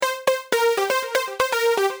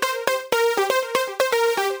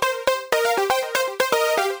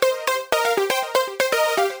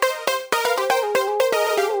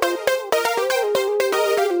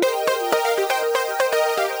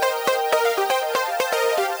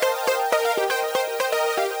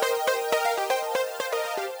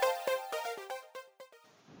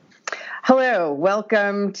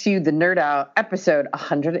welcome to the Nerd Out episode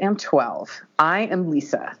 112. I am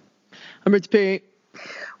Lisa. I'm Rich Pete.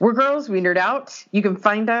 We're girls, we nerd out. You can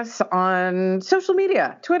find us on social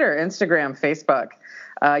media, Twitter, Instagram, Facebook.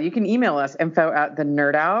 You can email us,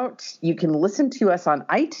 info@thenerdout. You can listen to us on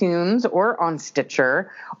iTunes or on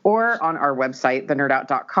Stitcher or on our website,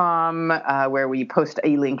 thenerdout.com, where we post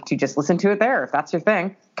a link to just listen to it there if that's your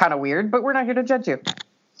thing. Kind of weird, but we're not here to judge you.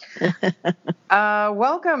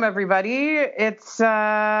 Welcome, everybody. It's,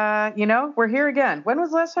 we're here again. When was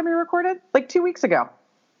the last time we recorded? Like 2 weeks ago.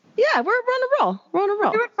 Yeah, we're on a roll.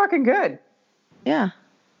 We're doing fucking good. Yeah.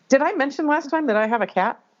 Did I mention last time that I have a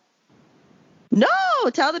cat? No,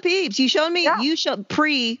 tell the peeps. You showed me. Yeah. You showed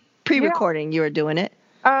pre-recording. Yeah. You were doing it.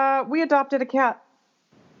 We adopted a cat,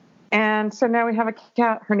 and so now we have a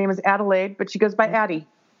cat. Her name is Adelaide, but she goes by Addie.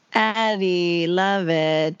 Addie, love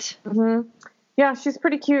it. Mm-hmm. Yeah, she's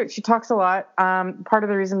pretty cute. She talks a lot. Part of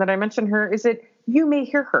the reason that I mentioned her is that you may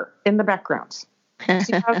hear her in the background.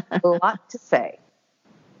 She has a lot to say.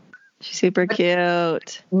 She's super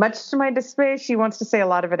cute. Much to my dismay, she wants to say a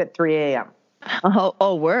lot of it at 3 a.m.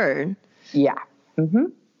 Oh, word. Yeah. Mm-hmm.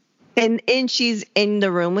 And she's in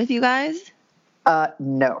the room with you guys?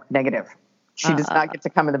 No, negative. She does not get to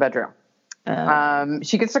come in the bedroom.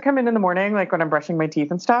 She gets to come in the morning, like when I'm brushing my teeth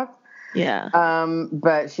and stuff. Yeah.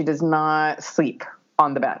 But she does not sleep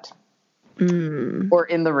on the bed or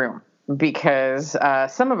in the room because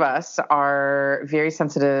some of us are very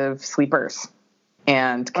sensitive sleepers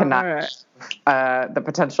and cannot the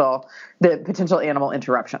potential animal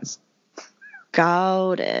interruptions.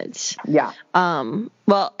 Got it. Yeah.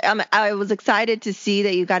 Well, I was excited to see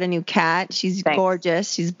that you got a new cat. She's Thanks.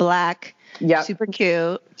 Gorgeous. She's black. Yeah. Super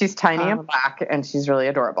cute. She's tiny and black, and she's really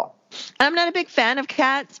adorable. I'm not a big fan of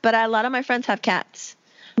cats, but a lot of my friends have cats.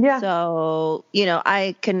 Yeah. So,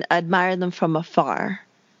 I can admire them from afar.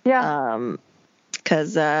 Yeah.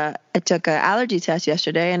 Because I took an allergy test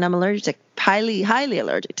yesterday, and I'm highly, highly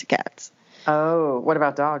allergic to cats. Oh, what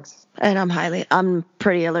about dogs? And I'm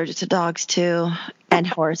pretty allergic to dogs too, and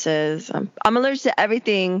horses. I'm allergic to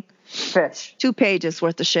everything. Fish. 2 pages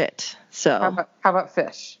worth of shit. So. How about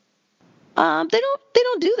fish? They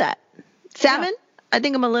don't do that. Salmon. Yeah. I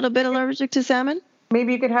think I'm a little bit allergic to salmon.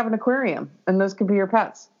 Maybe you could have an aquarium, and those could be your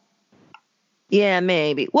pets. Yeah,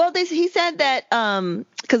 maybe. Well, he said that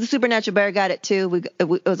because the Supernatural Bear got it too. It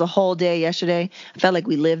was a whole day yesterday. I felt like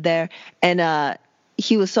we lived there, and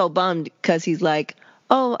he was so bummed because he's like,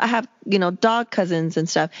 oh, I have dog cousins and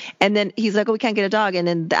stuff, and then he's like, oh, we can't get a dog, and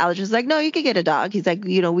then the allergist is like, no, you could get a dog. He's like,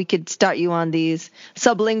 we could start you on these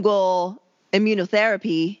sublingual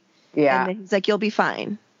immunotherapy. Yeah. And then he's like, you'll be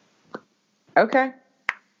fine. Okay.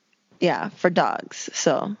 Yeah, for dogs.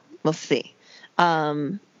 So we'll see.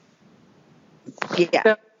 Yeah.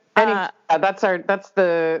 So, anyway, that's our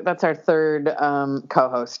third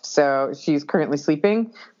co-host. So she's currently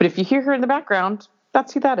sleeping, but if you hear her in the background,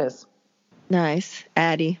 that's who that is. Nice,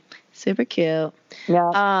 Addie, super cute.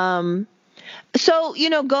 Yeah. So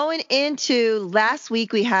going into last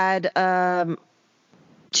week, we had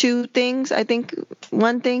 2 things. I think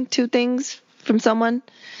 1 thing, 2 things from someone.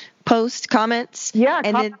 Post comments. Yeah,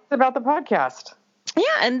 and comments about the podcast. Yeah,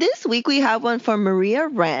 and this week we have one from Maria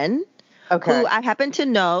Wren, who I happen to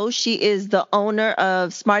know. She is the owner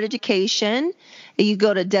of Smart Education. You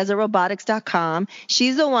go to desertrobotics.com.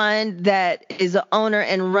 She's the one that is the owner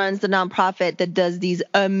and runs the nonprofit that does these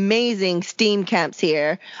amazing STEAM camps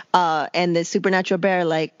here. And the Supernatural Bear,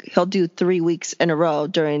 he'll do 3 weeks in a row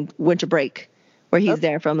during winter break, where he's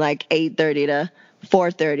there from 8:30 to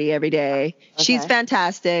 4:30 every day. Okay. She's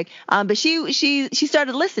fantastic. But she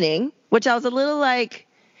started listening, which I was a little like,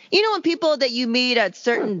 when people that you meet at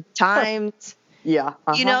certain times. Yeah.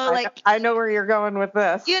 Uh-huh. I know where you're going with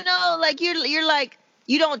this. You're like,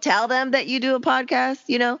 you don't tell them that you do a podcast,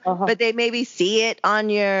 but they maybe see it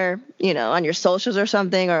on your, on your socials or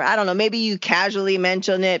something, or I don't know, maybe you casually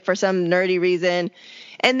mention it for some nerdy reason.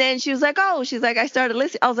 And then she was like, I started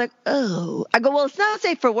listening. I was like, oh. I go, well, it's not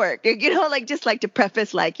safe for work, just to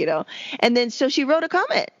preface, And then so she wrote a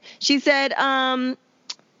comment. She said,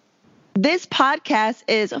 this podcast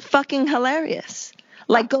is fucking hilarious.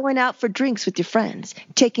 Like going out for drinks with your friends,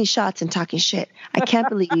 taking shots and talking shit. I can't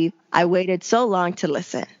believe I waited so long to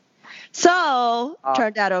listen. So,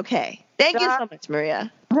 turned out okay. Thank you so much,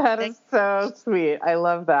 Maria. That is so sweet. I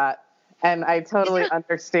love that. And I totally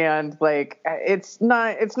understand, it's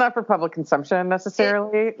not for public consumption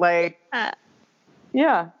necessarily.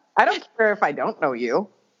 Yeah, I don't care if I don't know you.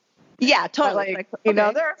 Yeah, totally.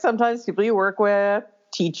 But there are sometimes people you work with,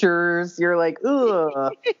 teachers, you're like,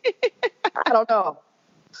 ugh, I don't know.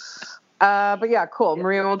 But yeah, cool.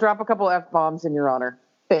 Maria, we'll drop a couple F-bombs in your honor.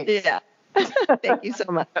 Thanks. Yeah. Thank you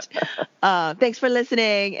so much. Thanks for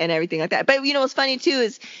listening and everything like that. But what's funny too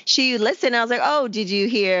is she listened. I was like, oh, did you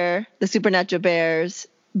hear the Supernatural Bears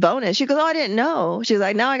bonus? She goes, oh, I didn't know. She's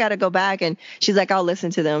like, now I got to go back. And she's like, I'll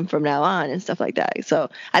listen to them from now on and stuff like that. So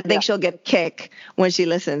I think she'll get a kick when she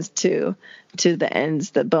listens to the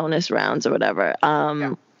ends, the bonus rounds or whatever.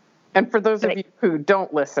 And for those of you who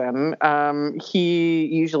don't listen, he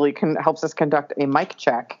usually helps us conduct a mic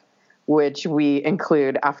check, which we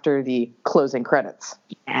include after the closing credits.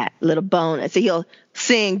 Yeah, little bonus. So he'll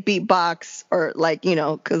sing, beatbox, or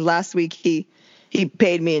because last week he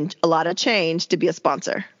paid me a lot of change to be a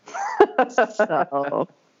sponsor.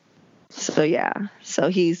 So yeah. So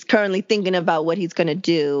he's currently thinking about what he's going to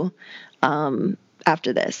do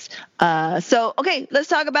after this. Okay, let's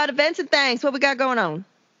talk about events and things. What we got going on?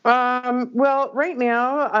 Well, right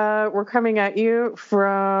now, we're coming at you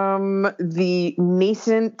from the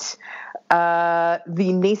nascent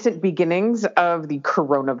beginnings of the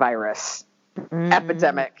coronavirus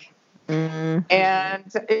epidemic. Mm-hmm.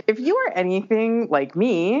 And if you are anything like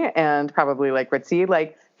me and probably like Ritzy,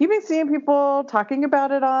 like you've been seeing people talking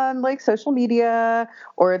about it on like social media,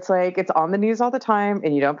 or it's like it's on the news all the time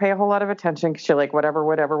and you don't pay a whole lot of attention because you're like,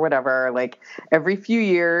 whatever. Like every few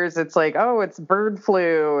years, it's like, oh, it's bird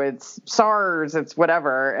flu, it's SARS, it's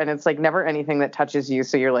whatever. And it's like never anything that touches you.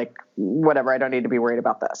 So you're like, whatever, I don't need to be worried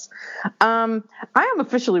about this. I am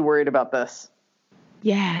officially worried about this.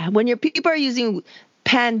 Yeah. When your people are using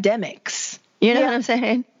pandemics, you know what I'm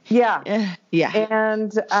saying? Yeah.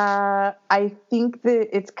 And I think that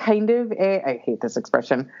it's kind of I hate this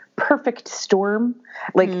expression, perfect storm.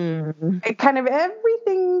 Like it kind of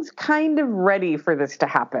everything's kind of ready for this to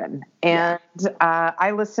happen. And I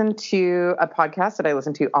listen to a podcast that I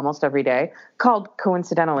listen to almost every day called,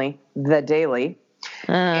 coincidentally, The Daily.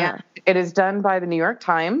 And it is done by the New York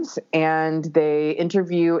Times, and they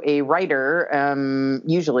interview a writer,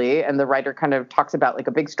 usually, and the writer kind of talks about like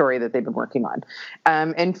a big story that they've been working on.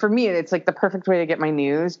 And for me, it's like the perfect way to get my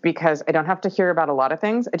news because I don't have to hear about a lot of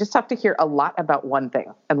things. I just have to hear a lot about one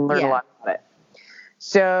thing and learn a lot about it.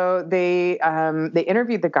 So they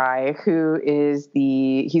interviewed the guy who is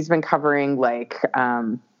he's been covering like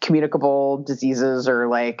communicable diseases or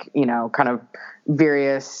like, kind of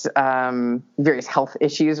various health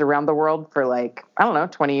issues around the world for like, I don't know,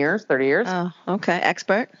 20 years, 30 years. Oh, okay.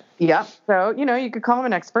 Expert. Yeah. So, you could call him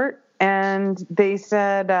an expert. And they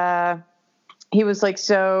said, he was like,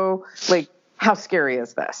 so like, how scary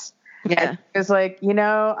is this? Yeah. And he was like,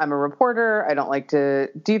 I'm a reporter. I don't like to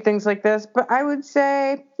do things like this, but I would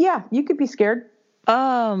say, yeah, you could be scared.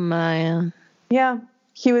 Oh, man. Yeah.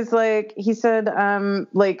 He was like, he said,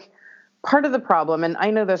 like part of the problem, and I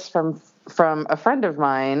know this from a friend of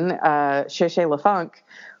mine, Shay LaFunk,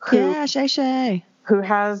 who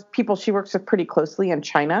has people she works with pretty closely in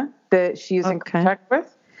China that she's in contact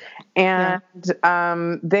with. And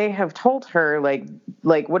they have told her,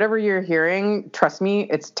 like whatever you're hearing, trust me,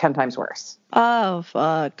 it's 10 times worse. Oh,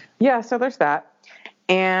 fuck. Yeah, so there's that.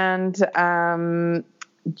 And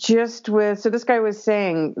so this guy was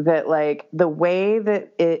saying that, like, the way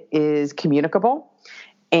that it is communicable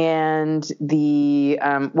and the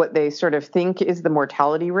what they sort of think is the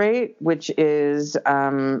mortality rate, which is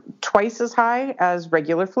twice as high as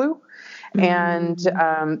regular flu. And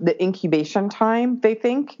the incubation time, they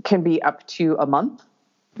think, can be up to a month.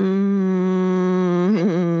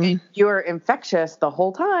 Mm-hmm. You're infectious the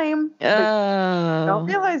whole time. But you don't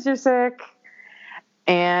realize you're sick.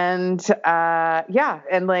 And,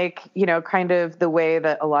 and like, kind of the way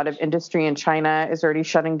that a lot of industry in China is already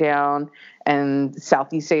shutting down and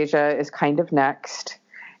Southeast Asia is kind of next.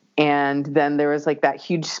 And then there was like that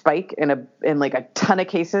huge spike in like a ton of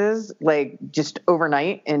cases, like just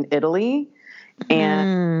overnight in Italy.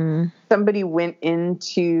 And somebody went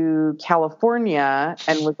into California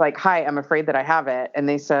and was like, hi, I'm afraid that I have it. And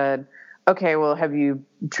they said, okay, well, have you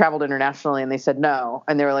traveled internationally? And they said, no.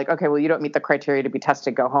 And they were like, okay, well, you don't meet the criteria to be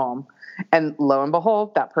tested, go home. And lo and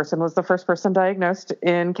behold, that person was the first person diagnosed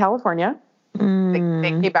in California.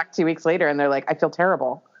 They came back 2 weeks later and they're like, I feel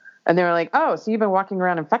terrible. And they were like, oh, so you've been walking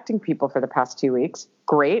around infecting people for the past 2 weeks.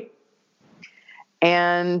 Great.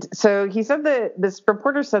 And so he said that this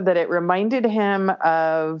reporter said that it reminded him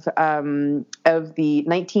of the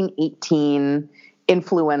 1918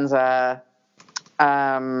 influenza,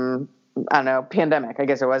 pandemic. I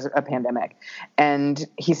guess it was a pandemic. And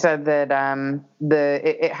he said that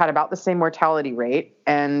it had about the same mortality rate.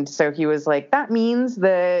 And so he was like, that means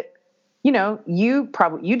that,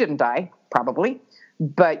 you didn't die, probably.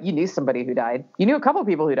 But you knew somebody who died. You knew a couple of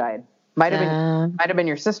people who died. Might have been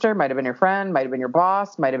your sister, might have been your friend, might have been your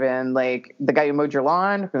boss, might have been like the guy who mowed your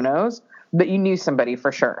lawn, who knows? But you knew somebody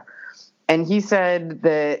for sure. And he said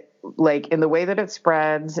that, like, in the way that it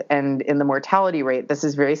spreads and in the mortality rate, this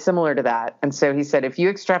is very similar to that. And so he said, if you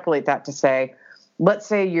extrapolate that to say, let's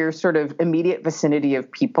say your sort of immediate vicinity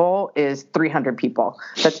of people is 300 people.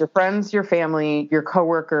 That's your friends, your family, your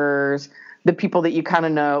coworkers, the people that you kind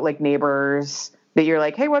of know, like neighbors, that you're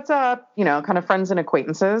like, hey, what's up? You know, kind of friends and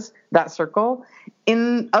acquaintances, that circle.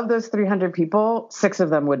 Of those 300 people, 6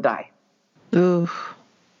 of them would die. Ooh.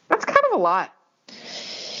 That's kind of a lot.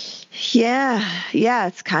 Yeah,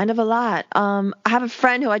 it's kind of a lot. I have a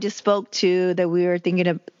friend who I just spoke to that we were thinking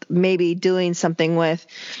of maybe doing something with,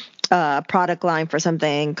 a product line for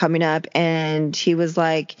something coming up, and he was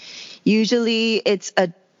like, usually it's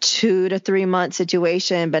a 2 to 3 month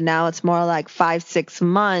situation, but now it's more like 5-6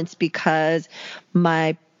 months because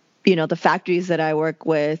the factories that I work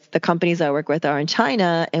with, the companies I work with are in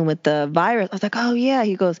China, and with the virus, I was like, oh yeah.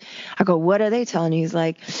 I go, what are they telling you? He's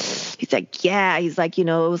like, yeah. He's like, it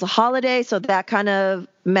was a holiday, so that kind of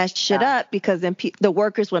messed shit up because then the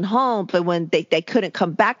workers went home, but when they couldn't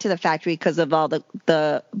come back to the factory because of all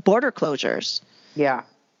the border closures. Yeah.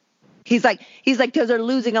 He's like, because they're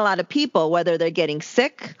losing a lot of people, whether they're getting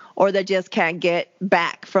sick or they just can't get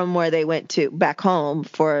back from where they went to back home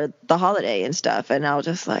for the holiday and stuff. And I was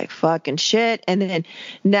just like, fucking shit. And then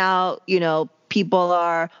now, people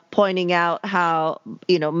are pointing out how,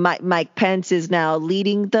 Mike Pence is now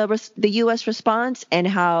leading the U.S. response, and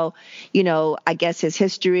how, I guess his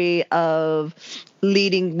history of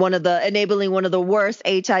enabling one of the worst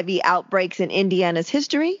HIV outbreaks in Indiana's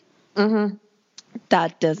history. Mm-hmm.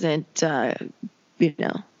 That doesn't,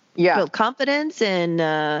 build confidence.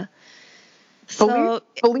 And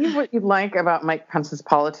believe what you like about Mike Pence's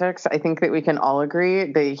politics. I think that we can all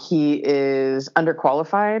agree that he is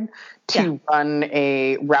underqualified to run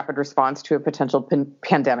a rapid response to a potential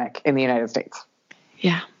pandemic in the United States.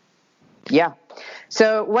 Yeah. Yeah.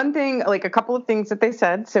 So one thing, like a couple of things that they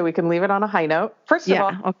said, so we can leave it on a high note. First of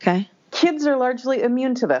all, okay. Kids are largely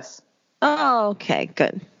immune to this. Oh, okay,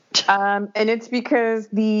 good. And it's because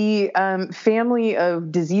the family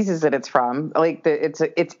of diseases that it's from, like it's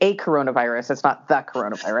a coronavirus. It's not the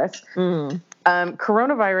coronavirus. Mm.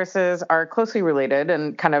 Coronaviruses are closely related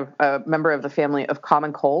and kind of a member of the family of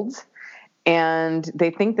common colds. And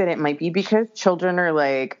they think that it might be because children are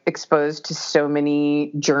like exposed to so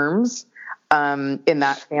many germs in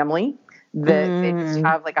that family that they just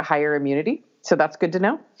have like a higher immunity. So that's good to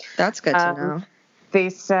know. That's good to know. They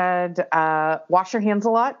said, wash your hands a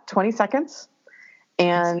lot, 20 seconds.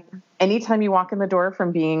 And anytime you walk in the door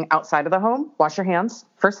from being outside of the home, wash your hands,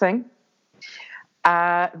 first thing.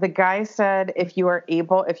 The guy said, if you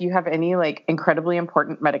have any like incredibly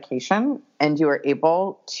important medication and you are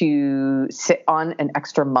able to sit on an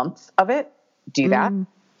extra month of it, do that.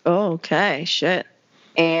 Oh, okay. Shit.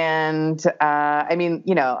 And,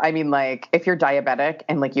 like if you're diabetic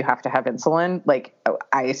and like you have to have insulin, like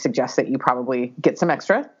I suggest that you probably get some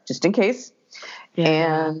extra just in case.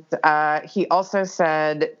 Yeah. And, he also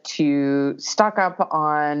said to stock up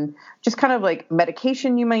on just kind of like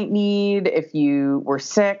medication you might need if you were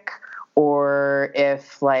sick, or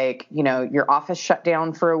if like, your office shut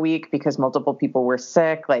down for a week because multiple people were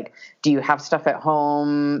sick. Like, do you have stuff at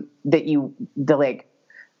home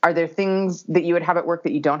are there things that you would have at work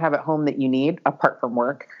that you don't have at home that you need apart from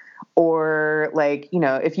work? Or like,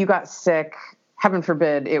 if you got sick, heaven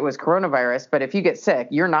forbid it was coronavirus, but if you get sick,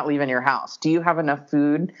 you're not leaving your house. Do you have enough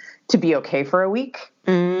food to be okay for a week?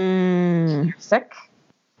 Sick?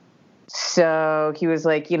 So he was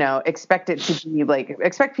like, expect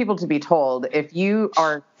people to be told, if you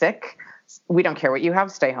are sick, we don't care what you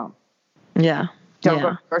have, stay home. Yeah. Don't go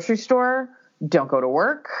to the grocery store. Don't go to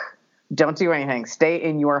work. Don't do anything. Stay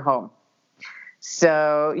in your home.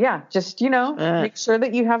 So yeah, just, make sure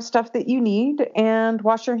that you have stuff that you need and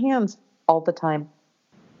wash your hands all the time.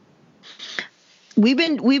 We've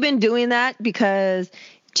been doing that because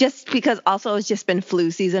also it's just been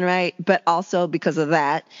flu season, right? But also because of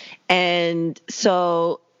that. And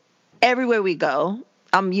so everywhere we go,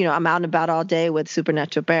 I'm out and about all day with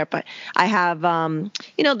Supernatural Bear, but I have,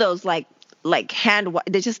 those like hand,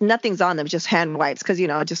 there's just nothing's on them, just hand wipes. Cause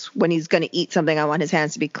just when he's going to eat something, I want his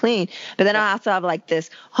hands to be clean. But then I also have like this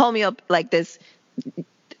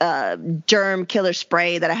germ killer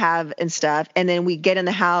spray that I have and stuff. And then we get in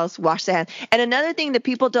the house, wash the hands. And another thing that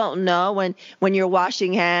people don't know when you're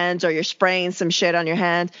washing hands or you're spraying some shit on your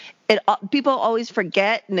hands, people always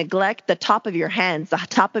neglect the top of your hands, the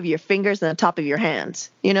top of your fingers and the top of your hands.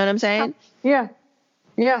 You know what I'm saying? Yeah.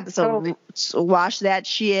 Yeah. So, totally. So wash that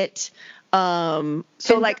shit. And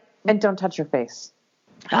don't touch your face.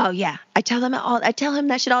 Oh yeah, I tell him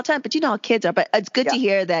that shit all the time. But you know how kids are. But it's good to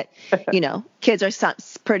hear that, kids are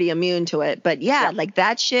pretty immune to it. But like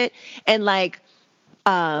that shit, and like,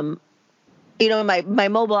 in my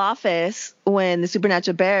mobile office, when the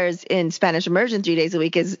Supernatural Bears in Spanish immersion 3 days a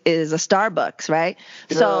week is a Starbucks, right?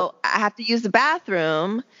 Yeah. So I have to use the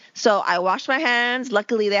bathroom. So I wash my hands.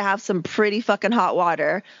 Luckily, they have some pretty fucking hot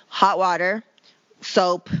water,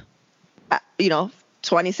 soap,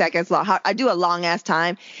 20 seconds long. I do a long ass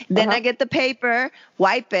time. Then I get the paper,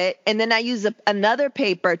 wipe it, and then I use another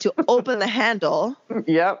paper to open the handle.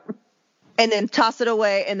 Yep. And then toss it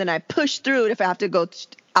away, and then I push through it if I have to go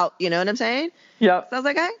out. You know what I'm saying? Yep. So I was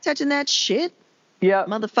like, I ain't touching that shit. Yep.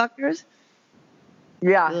 Motherfuckers.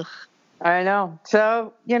 Yeah. Ugh. I know.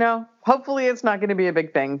 So, hopefully it's not going to be a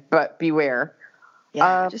big thing, but beware.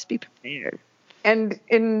 Yeah, just be prepared. And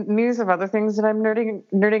in news of other things that I'm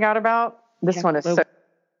nerding out about, this one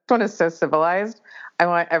is so civilized. I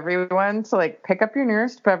want everyone to pick up your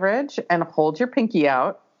nearest beverage and hold your pinky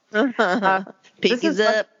out. Pinkies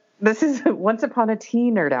up. This is Once Upon a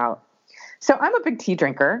Tea Nerd Out. So I'm a big tea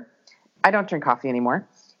drinker. I don't drink coffee anymore.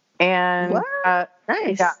 And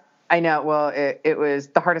nice. Yeah, I know. Well, it was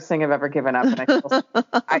the hardest thing I've ever given up. And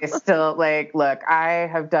I still look, I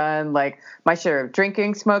have done my share of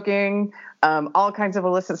drinking, smoking, all kinds of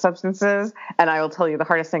illicit substances. And I will tell you the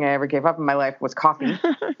hardest thing I ever gave up in my life was coffee.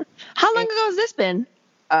 How long ago has this been?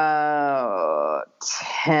 10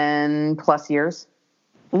 plus years.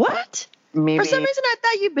 What? Maybe. For some reason, I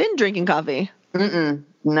thought you'd been drinking coffee.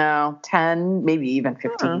 No, 10, maybe even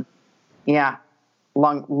 15. Yeah,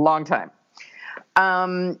 long time.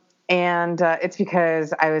 And it's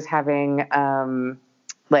because I was having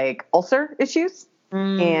ulcer issues,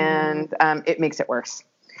 and it makes it worse.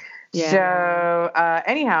 Yeah. So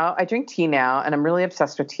anyhow, I drink tea now, and I'm really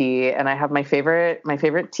obsessed with tea. And I have my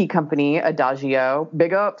favorite tea company, Adagio.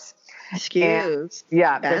 Big ups. Excuse.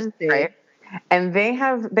 Yeah, right. And they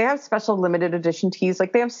have special limited edition teas.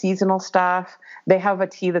 They have seasonal stuff. They have a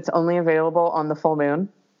tea that's only available on the full moon.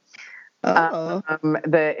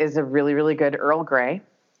 That is a really, really good Earl Grey.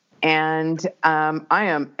 And I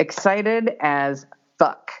am excited as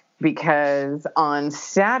fuck because on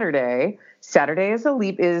Saturday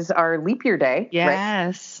is our leap year day.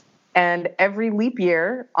 Yes. Right? And every leap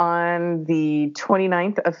year on the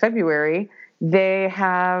 29th of February, they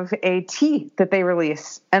have a tea that they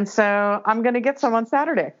release. And so I'm going to get some on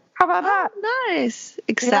Saturday. How about that? Nice.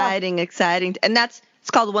 Exciting. And it's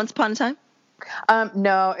called Once Upon a Time?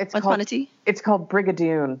 No, it's Once Upon a Tea? It's called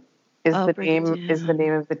Brigadoon is the name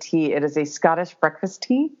of the tea. It is a Scottish breakfast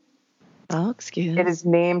tea. Oh, excuse. It is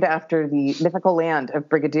named after the mythical land of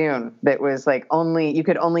Brigadoon that was you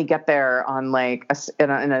could only get there on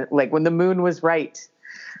when the moon was right.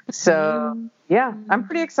 So yeah, I'm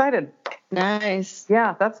pretty excited. Nice.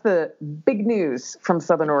 Yeah, that's the big news from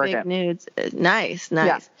Southern Oregon. Big news. Nice.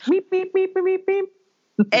 Yeah. Beep, beep, beep, beep, beep.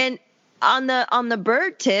 And on the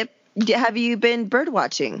bird tip, have you been bird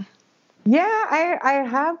watching? Yeah, I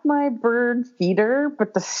have my bird feeder,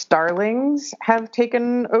 but the starlings have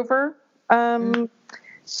taken over.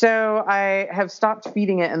 So I have stopped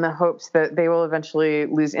feeding it in the hopes that they will eventually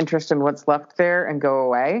lose interest in what's left there and go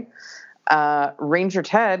away. Ranger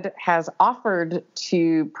Ted has offered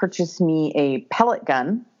to purchase me a pellet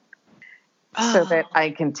gun so that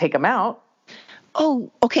I can take them out.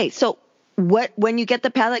 Oh, okay. So when you get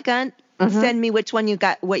the pellet gun, send me which one you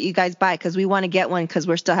got, what you guys buy, because we want to get one because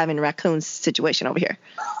we're still having a raccoon situation over here.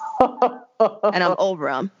 And I'm over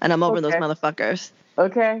them, and I'm over those motherfuckers.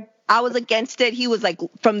 Okay. I was against it. He was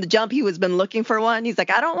from the jump, he was been looking for one. He's like,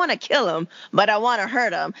 I don't want to kill him, but I want to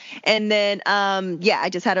hurt him. And then, I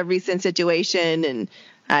just had a recent situation, and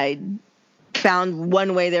I found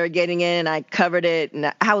one way they were getting in, and I covered it,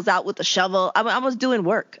 and I was out with the shovel. I was doing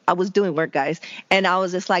work. Guys. And I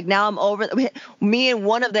was just like, now I'm over. Me and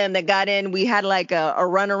one of them that got in, we had a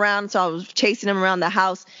run around. So I was chasing him around the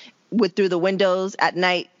house through the windows at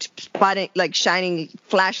night, spotting, shining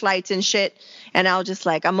flashlights and shit. And I was just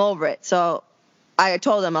like, I'm over it. So I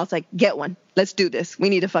told him, I was like, get one. Let's do this. We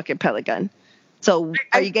need a fucking pellet gun. So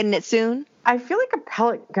are you getting it soon? I feel like a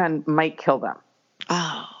pellet gun might kill them.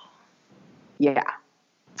 Oh. Yeah.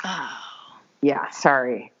 Oh. Yeah,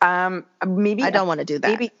 sorry. Maybe I don't want to do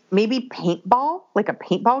that. Maybe paintball, like a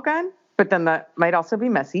paintball gun, but then that might also be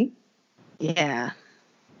messy. Yeah.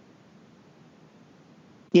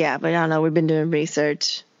 Yeah, but I don't know. We've been doing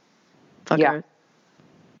research. Fucker.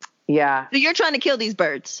 Yeah. So you're trying to kill these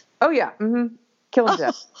birds? Oh, yeah. Mm-hmm. Kill them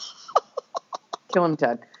dead. Kill them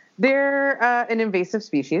dead. They're an invasive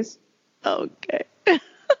species. Okay.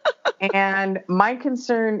 And my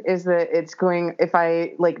concern is that if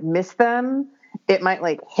I miss them, it might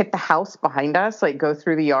like hit the house behind us, like go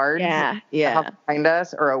through the yard. Yeah. The house behind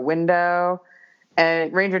us or a window.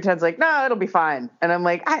 And Ranger Ted's like, no, it'll be fine. And I'm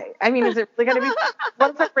like, I mean, is it really going to be, what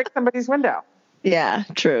if I break somebody's window? Yeah,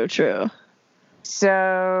 true.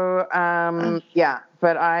 So, yeah,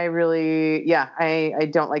 but I really, I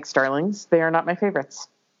don't like starlings. They are not my favorites.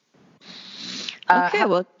 Okay,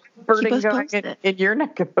 well, birding going in your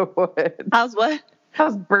neck of the woods? How's what?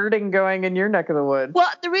 How's birding going in your neck of the woods? Well,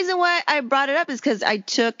 the reason why I brought it up is because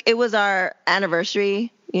it was our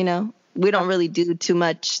anniversary, you know. We don't really do too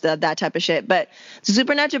much that type of shit. But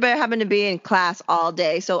Supernatural Bear happened to be in class all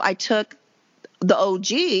day. So I took the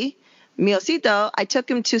OG, Miocito, I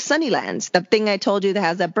took him to Sunnylands, the thing I told you that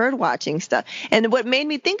has that bird watching stuff. And what made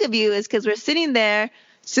me think of you is because we're sitting there.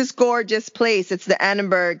 It's this gorgeous place. It's the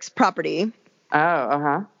Annenberg's property. Oh,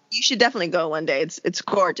 uh-huh. You should definitely go one day. It's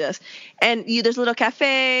gorgeous. And there's a little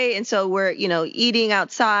cafe. And so we're, eating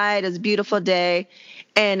outside. It's a beautiful day.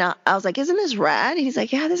 And I was like, isn't this rad? And he's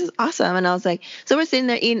like, yeah, this is awesome. And I was like, so we're sitting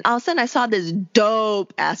there eating. All of a sudden I saw this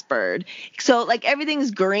dope ass bird. So like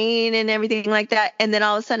everything's green and everything like that. And then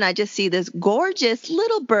all of a sudden I just see this gorgeous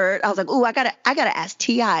little bird. I was like, ooh, I gotta ask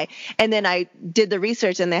T.I. And then I did the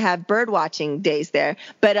research and they have bird watching days there.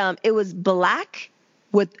 But it was black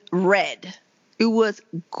with red. It was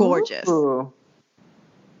gorgeous. Ooh.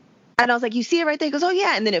 And I was like, you see it right there? He goes, oh,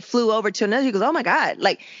 yeah. And then it flew over to another. He goes, oh, my God.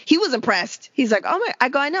 Like, he was impressed. He's like, oh, my. I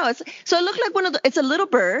go, I know. So it looked like it's a little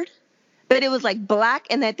bird, but it was like black.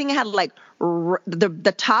 And I think it had like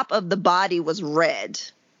the top of the body was red.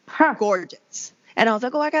 Huh. Gorgeous. And I was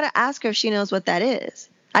like, oh, I got to ask her if she knows what that is.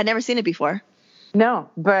 I'd never seen it before. No,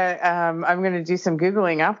 but I'm going to do some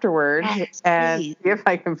Googling afterward and see if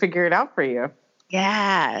I can figure it out for you.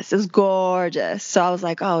 Yes, it was gorgeous. So I was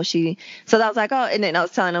like, so that was like, oh, and then I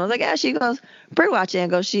was telling him, I was like, yeah, she goes bird watching. I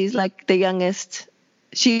go, she's like the youngest.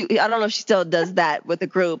 I don't know if she still does that with the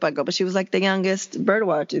group. I go, but she was like the youngest bird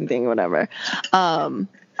watching thing, whatever. I've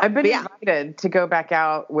been invited to go back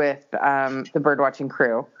out with the bird watching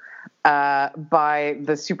crew by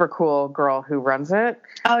the super cool girl who runs it.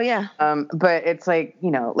 Oh yeah. But it's like,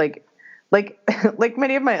 like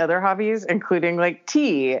many of my other hobbies, including like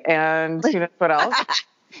tea and what else?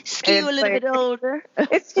 Skew a little bit older.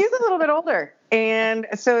 It skews a little bit older. And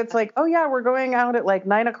so it's like, oh yeah, we're going out at like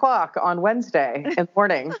 9:00 on Wednesday in the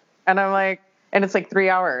morning. And I'm like, and it's like 3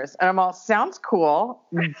 hours. And I'm all, sounds cool,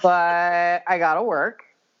 but I gotta work.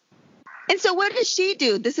 And so what does she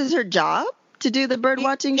do? This is her job to do the bird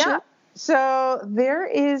watching show? So there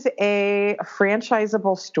is a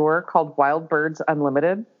franchisable store called Wild Birds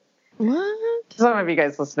Unlimited. What? Some of you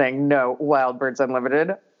guys listening know Wild Birds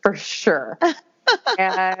Unlimited for sure.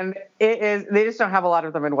 And they just don't have a lot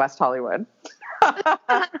of them in West Hollywood.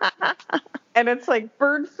 And it's like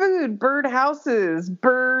bird food, bird houses,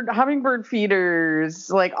 hummingbird feeders,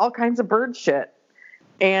 like all kinds of bird shit.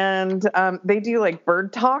 And they do like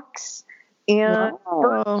bird talks and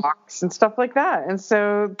bird walks and stuff like that. And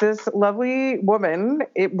so this lovely woman,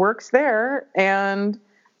 it works there. And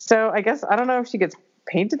so I guess, I don't know if she gets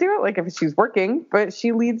paid to do it, like if she's working, but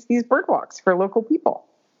she leads these bird walks for local people.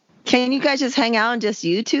 Can you guys just hang out and just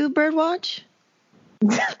YouTube bird watch?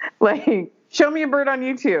 Like, show me a bird on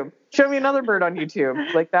YouTube. Show me another bird on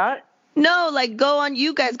YouTube. Like that? No, like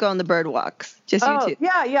you guys go on the bird walks. Just YouTube.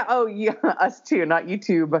 Yeah. Oh, yeah. Us too, not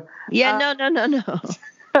YouTube. Yeah,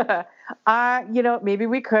 no. Maybe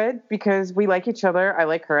we could because we like each other. I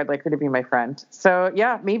like her. I'd like her to be my friend. So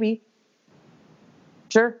yeah, maybe.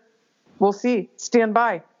 Sure. We'll see. Stand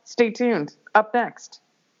by. Stay tuned. Up next.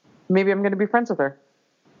 Maybe I'm going to be friends with her.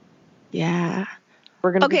 Yeah.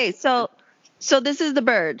 We're going to Okay, so this is the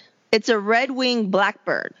bird. It's a red-winged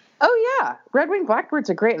blackbird. Oh yeah. Red-winged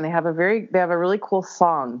blackbirds are great and they have a really cool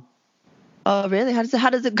song. Oh, really? How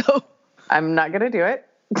does it go? I'm not going to do it.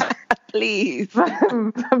 Please.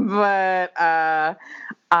 But I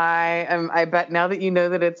bet now that you know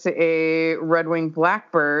that it's a red-winged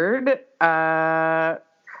blackbird,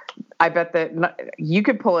 I bet that you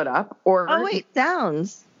could pull it up. Or oh, wait,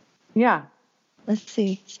 sounds. Yeah. Let's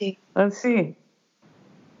see. Let's see.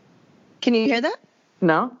 Can you hear that?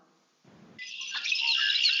 No.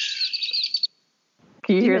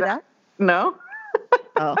 Can you hear that? No.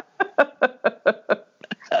 Oh.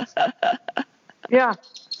 Yeah.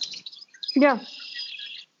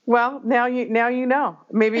 Well, now you know.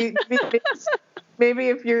 Maybe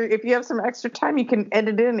if you have some extra time, you can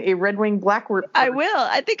edit in a red-winged blackbird. I will.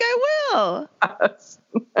 I think I will.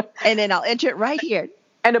 And then I'll enter it right here.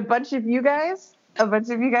 And a bunch of you guys are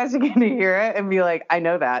going to hear it and be like, I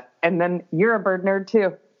know that. And then you're a bird nerd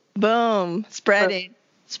too. Boom. Spread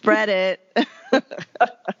it.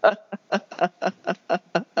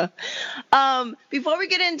 Before we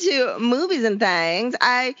get into movies and things,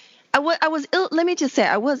 I was ill. Let me just say,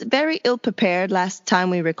 I was very ill prepared last time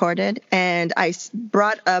we recorded, and I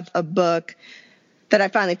brought up a book that I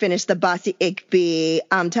finally finished, The Bossy Igby,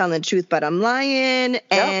 I'm Telling the Truth, But I'm Lying. Yep.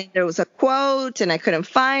 And there was a quote, and I couldn't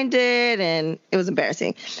find it, and it was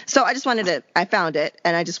embarrassing. So I found it,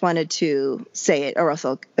 and I just wanted to say it, or else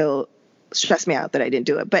it'll stress me out that I didn't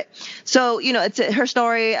do it. But so, it's her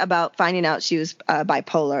story about finding out she was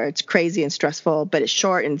bipolar. It's crazy and stressful, but it's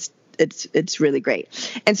short and it's really great.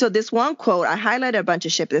 And so this one quote, I highlighted a bunch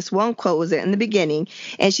of shit. This one quote was in the beginning,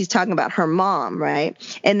 and she's talking about her mom, right?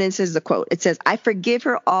 And then this is the quote. It says, "I forgive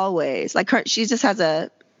her always." Like she just has a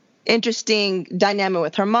interesting dynamic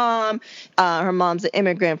with her mom. Her mom's an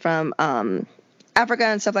immigrant from Africa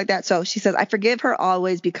and stuff like that. So she says, "I forgive her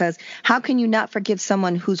always because how can you not forgive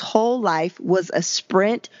someone whose whole life was a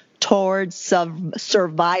sprint towards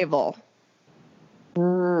survival?"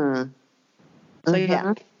 So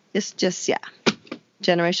yeah. It's just,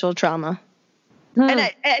 generational trauma. And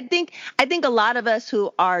I think a lot of us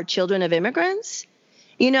who are children of immigrants,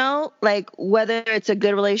 like whether it's a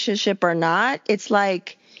good relationship or not, it's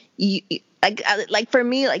like, like for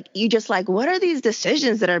me, like you just like, what are these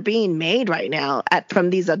decisions that are being made right now from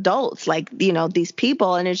these adults, like, these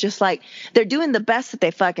people? And it's just like, they're doing the best that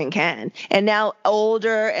they fucking can. And now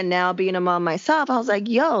older and now being a mom myself, I was like,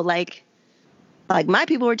 yo, like my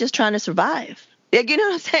people were just trying to survive. You know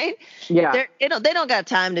what I'm saying? Yeah. They don't got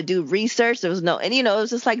time to do research. There was no, and it was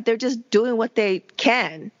just like they're just doing what they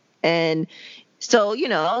can. And so,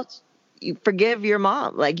 you forgive your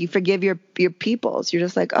mom, like you forgive your peoples. You're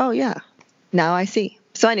just like, oh yeah, now I see.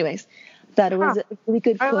 So, anyways, thought it was a really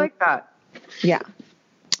good quote. I like that. Yeah.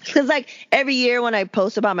 Because like every year when I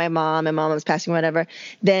post about my mom and mom was passing, whatever,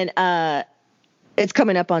 then it's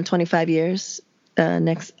coming up on 25 years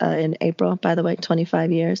next in April. By the way,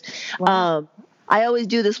 25 years. Wow. I always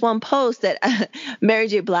do this one post that Mary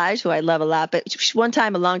J. Blige, who I love a lot, but one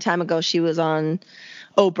time, a long time ago, she was on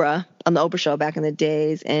Oprah, on the Oprah show back in the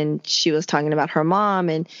days, and she was talking about her mom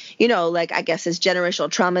and, like, I guess it's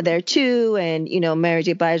generational trauma there too. And, Mary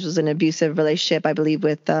J. Blige was in an abusive relationship, I believe,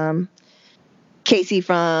 with Casey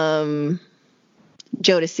from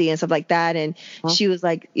Jodeci and stuff like that. And she was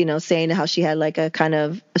like, saying how she had like a kind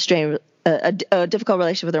of a difficult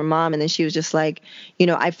relationship with her mom. And then she was just like,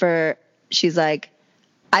 she's like,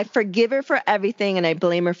 I forgive her for everything and I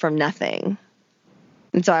blame her for nothing.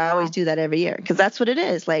 And so I always do that every year because that's what it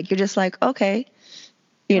is. Like, you're just like, okay,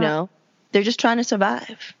 they're just trying to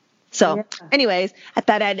survive. So anyways, I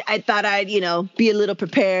thought I'd, be a little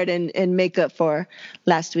prepared and make up for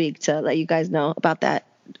last week to let you guys know about that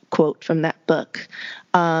quote from that book.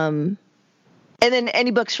 And then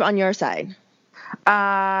any books on your side?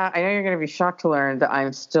 I know you're going to be shocked to learn that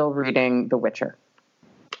I'm still reading The Witcher.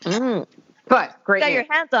 But great got news. Your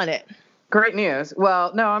hands on it. Great news.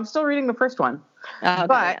 Well, no, I'm still reading the first one. Okay,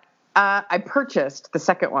 but I purchased the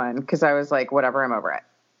second one because I was like, whatever, I'm over it.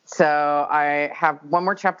 So I have one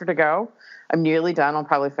more chapter to go. I'm nearly done. I'll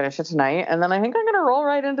probably finish it tonight. And then I think I'm going to roll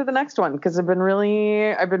right into the next one because I've been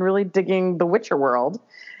really digging the Witcher world.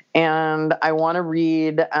 And I want to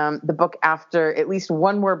read the book after at least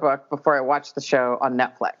one more book before I watch the show on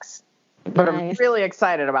Netflix. But I'm really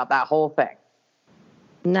excited about that whole thing.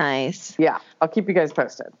 Nice. Yeah, I'll keep you guys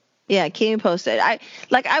posted. Yeah, keep me posted. I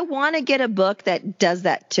want to get a book that does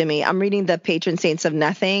that to me. I'm reading The Patron Saints of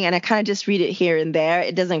Nothing, and I kind of just read it here and there.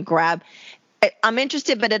 It doesn't grab. I'm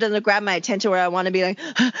interested, but it doesn't grab my attention where I want to be like,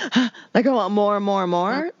 like I want more and more and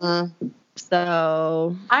more. Mm-hmm.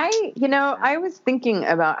 So I was thinking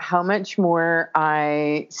about how much more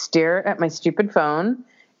I stare at my stupid phone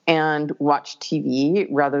and watch TV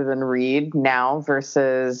rather than read now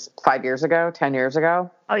versus 5 years ago, 10 years ago.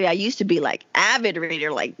 Oh, yeah. I used to be like avid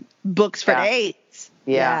reader, like books for days.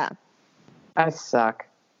 Yeah. I suck.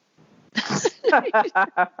 But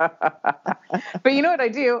you know what I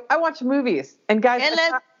do? I watch movies. And guys,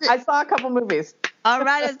 I saw a couple movies. All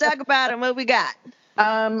right, let's talk about them. What we got?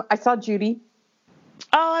 I saw Judy.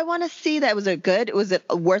 Oh, I want to see that. Was it good? Was it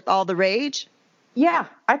worth all the rage? Yeah,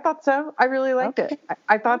 I thought so. I really liked it.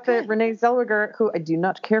 I thought that Renee Zellweger, who I do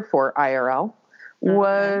not care for IRL,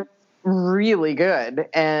 was really good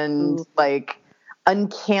and like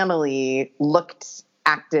uncannily looked,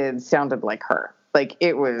 acted, sounded like her. Like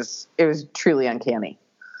it was truly uncanny.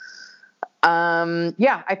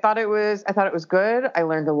 I thought it was good. I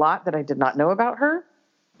learned a lot that I did not know about her.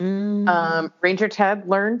 Ranger Ted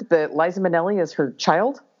learned that Liza Minnelli is her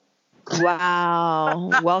child. Wow.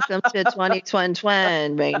 Welcome to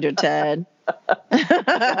 2020, Ranger Ted.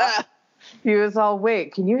 He was all,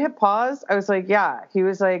 wait, can you hit pause? I was like, yeah. He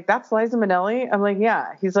was like, that's Liza Minnelli? I'm like,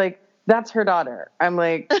 yeah. He's like, that's her daughter. I'm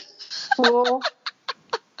like, cool.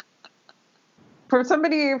 For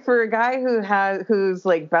a guy whose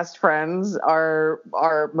like best friends are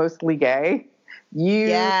mostly gay, you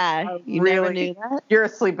never knew that. You're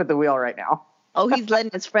asleep at the wheel right now. Oh, he's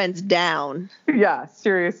letting his friends down. Yeah,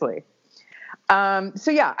 seriously.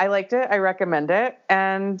 So yeah, I liked it. I recommend it.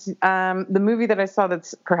 And the movie that I saw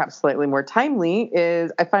that's perhaps slightly more timely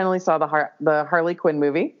is I finally saw the Harley Quinn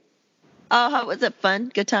movie. Oh, how was it? Fun?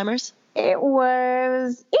 Good timers? It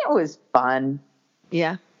was fun.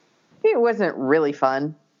 Yeah. It wasn't really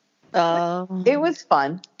fun. Oh. It was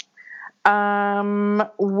fun.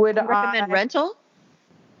 Would you recommend rental?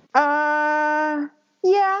 Yeah.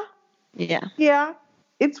 Yeah. Yeah.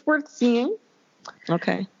 It's worth seeing.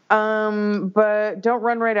 Okay. But don't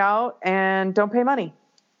run right out and don't pay money.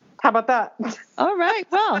 How about that? All right.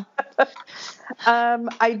 Well,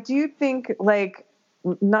 I do think, like,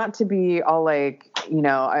 not to be all like,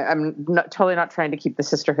 I'm totally not trying to keep the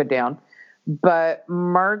sisterhood down, but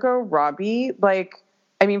Margot Robbie, like,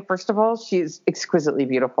 I mean, first of all, she's exquisitely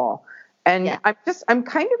beautiful. And I'm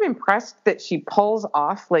kind of impressed that she pulls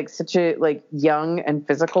off like such a like young and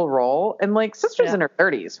physical role. And like sister's in her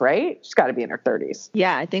 30s, right? She's got to be in her 30s.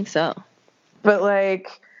 Yeah, I think so. But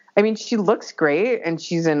like, I mean, she looks great and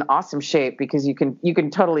she's in awesome shape because you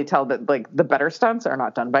can totally tell that like the better stunts are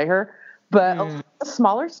not done by her, but a lot of the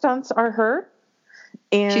smaller stunts are her.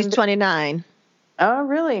 And she's 29. Oh,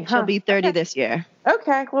 really? She'll be 30 this year.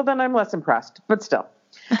 Okay, well then I'm less impressed, but still.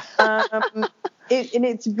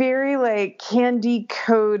 It's very like candy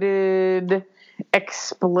coated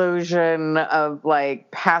explosion of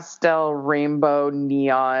like pastel rainbow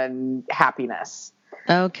neon happiness.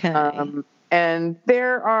 Okay. And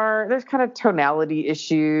there's kind of tonality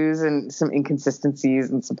issues and some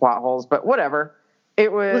inconsistencies and some plot holes, but whatever.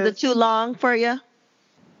 Was it too long for you?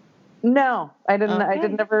 No, I didn't. Okay. I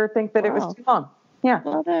did never think that it was too long. Yeah.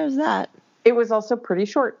 Well, there's that. It was also pretty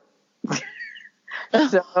short.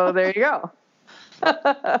 So there you go.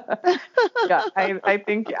 Yeah, I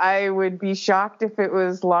think I would be shocked if it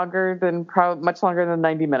was much longer than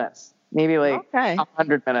 90 minutes. Maybe like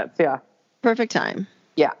 100 minutes. Yeah. Perfect time.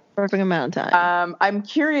 Yeah. Perfect amount of time. I'm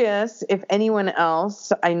curious if anyone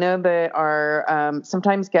else, I know that our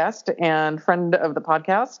sometimes guest and friend of the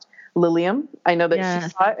podcast, Lilium, I know that she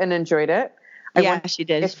saw it and enjoyed it. She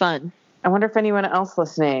did. It's fun. I wonder if anyone else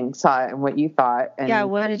listening saw it and what you thought.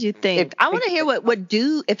 And what did you think? I want to hear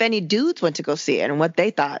if any dudes went to go see it and what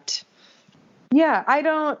they thought. Yeah,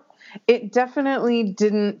 it definitely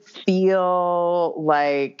didn't feel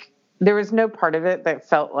like, there was no part of it that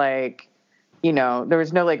felt like, there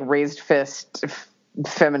was no like raised fist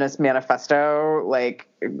feminist manifesto, like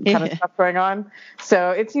kind of stuff going on.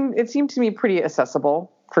 So it seemed to me pretty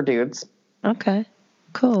accessible for dudes. Okay,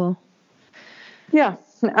 cool. Yeah.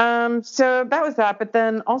 So that was that. But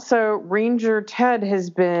then also Ranger Ted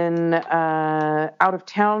has been out of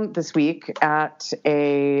town this week at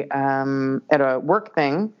a work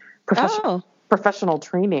thing, professional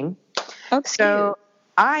training. Okay. So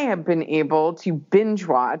I have been able to binge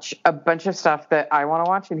watch a bunch of stuff that I want to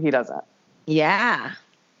watch and he doesn't. Yeah.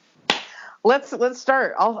 Let's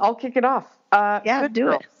start. I'll kick it off.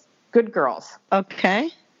 It. Good Girls.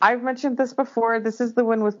 Okay. I've mentioned this before. This is the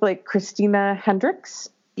one with like Christina Hendricks.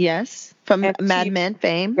 Yes, from Mad Men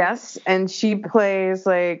fame. Yes, and she plays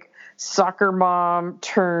like soccer mom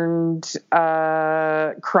turned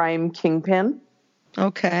crime kingpin.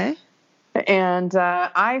 Okay. And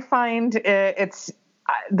I find it's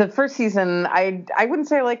the first season. I wouldn't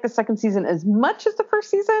say I like the second season as much as the first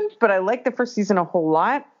season, but I like the first season a whole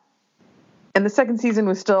lot. And the second season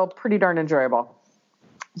was still pretty darn enjoyable.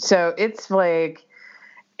 So it's like.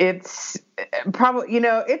 It's probably,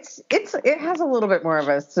 it has a little bit more of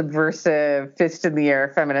a subversive fist in the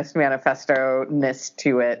air feminist manifesto-ness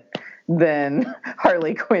to it than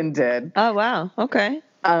Harley Quinn did. Oh, wow. Okay.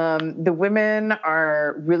 The women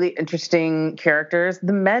are really interesting characters.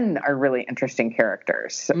 The men are really interesting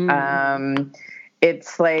characters.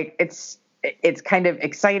 It's like, it's kind of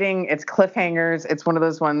exciting. It's cliffhangers. It's one of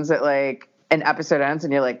those ones that like an episode ends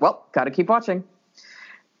and you're like, well, got to keep watching.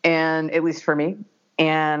 And at least for me.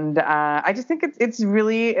 And I just think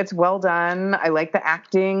it's well done. I like the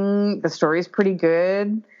acting. The story's pretty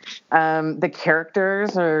good. The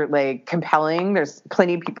characters are like compelling. There's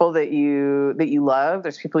plenty of people that you love.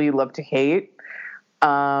 There's people you love to hate.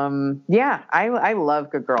 I love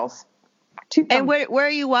Good Girls. And where are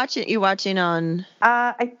you watching? You're watching on?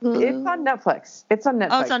 It's on Netflix. It's on Netflix.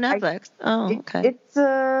 Oh, it's on Netflix. Okay.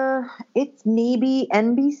 It's maybe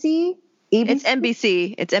NBC. ABC? It's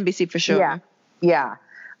NBC. It's NBC for sure. Yeah.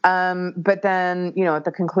 But then, at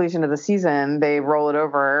the conclusion of the season, they roll it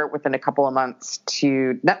over within a couple of months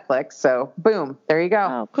to Netflix. So boom, there you go.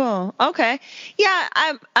 Oh, cool. Okay. Yeah.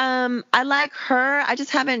 I like her. I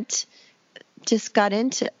just haven't I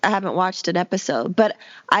haven't watched an episode, but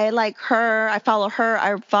I like her. I follow her.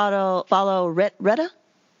 I follow Retta.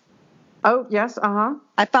 Oh, yes. Uh-huh.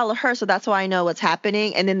 I follow her, so that's why I know what's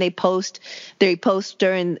happening. And then they post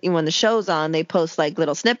during when the show's on, they post like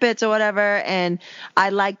little snippets or whatever. And I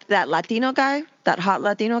liked that Latino guy, that hot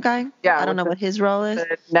Latino guy. Yeah. I don't know what his role is.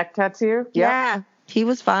 The neck tattoo. Yep. Yeah. He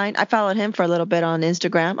was fine. I followed him for a little bit on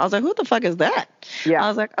Instagram. I was like, who the fuck is that? Yeah. I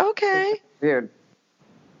was like, okay. Weird.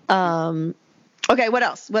 Okay, what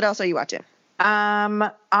else? What else are you watching?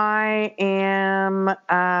 I am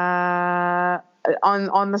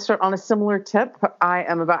on a similar tip. I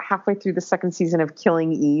am about halfway through the second season of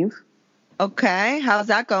Killing Eve. Okay, how's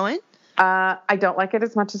that going? I don't like it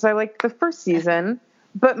as much as I liked the first season,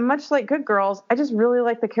 but much like Good Girls, I just really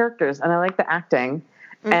like the characters and I like the acting.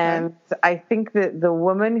 Okay. And I think that the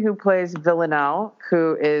woman who plays Villanelle,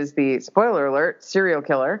 who is the, spoiler alert, serial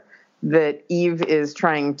killer that Eve is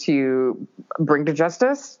trying to bring to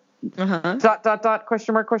justice,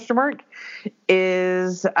 question mark,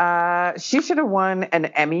 is she should have won an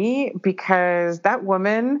Emmy because that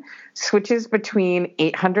woman switches between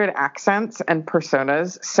 800 accents and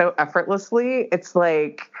personas so effortlessly. It's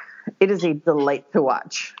like, it is a delight to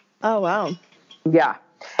watch. Oh, wow. Yeah.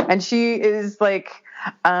 And she is like,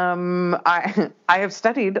 I have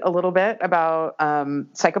studied a little bit about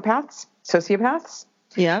psychopaths, sociopaths.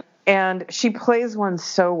 Yeah. And she plays one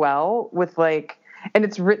so well with like, and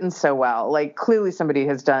it's written so well. Like clearly somebody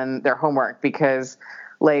has done their homework because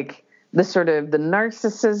like the sort of the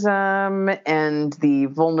narcissism and the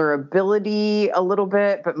vulnerability a little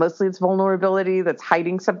bit, but mostly it's vulnerability that's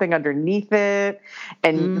hiding something underneath it.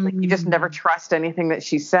 And like, you just never trust anything that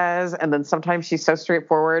she says. And then sometimes she's so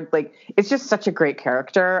straightforward. Like it's just such a great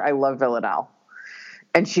character. I love Villanelle.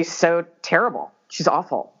 And she's so terrible. She's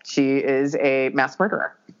awful. She is a mass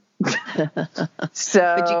murderer.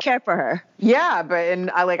 But you care for her. Yeah, but I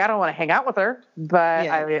don't want to hang out with her, but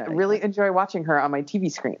I really enjoy watching her on my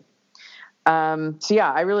TV screen. So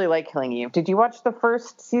yeah, I really like Killing Eve. Did you watch the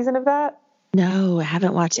first season of that? No, I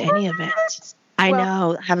haven't watched any of it. I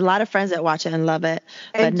know. I have a lot of friends that watch it and love it,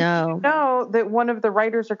 but no. Did you know that one of the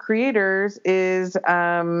writers or creators is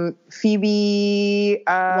Phoebe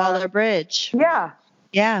Waller-Bridge? Yeah.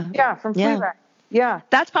 Yeah. Yeah, from Fleabag. Yeah.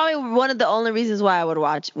 That's probably one of the only reasons why I would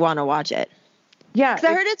want to watch it. Yeah. Because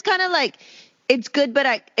I heard it's kind of like, it's good,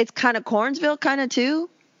 but it's kind of Cornsville kind of too.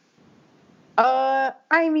 I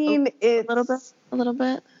mean, it's a little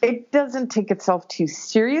bit. It doesn't take itself too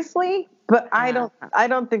seriously, but I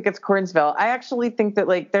don't think it's Cornsville. I actually think that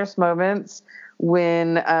like there's moments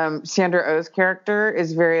when Sandra Oh's character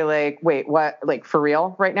is very like, wait, what? Like for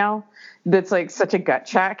real right now? That's like such a gut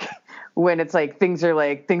check. When it's like things are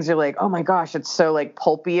like, oh my gosh, it's so like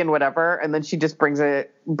pulpy and whatever, and then she just brings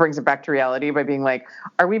it back to reality by being like,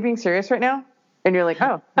 are we being serious right now? And you're like,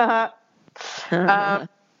 oh. But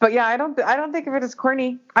yeah, I don't think of it as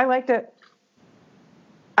corny. I liked it.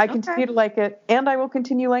 I continue to like it, and I will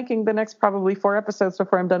continue liking the next probably 4 episodes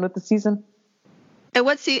before I'm done with the season. And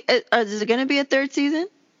is it going to be a third season?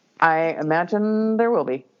 I imagine there will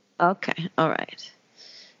be. Okay, all right.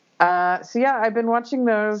 So yeah, I've been watching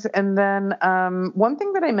those. And then one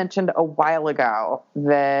thing that I mentioned a while ago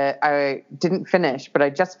that I didn't finish, but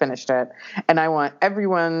I just finished it, and I want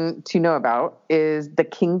everyone to know about is The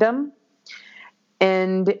Kingdom.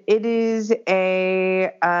 And it is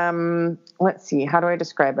a, let's see, how do I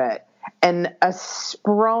describe it? A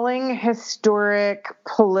sprawling, historic,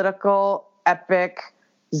 political, epic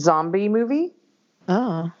zombie movie.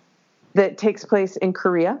 Oh. That takes place in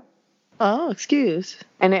Korea. Oh, excuse.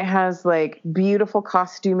 And it has like beautiful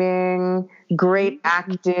costuming, great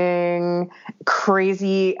acting,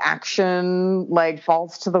 crazy action, like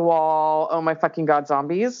balls to the wall. Oh my fucking God,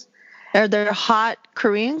 zombies. Are there hot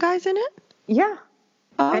Korean guys in it? Yeah.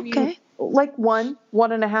 Oh, okay. I mean, like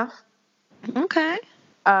 1.5. Okay.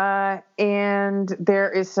 And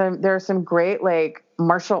there are some great like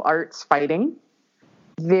martial arts fighting.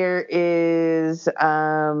 There is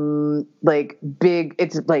like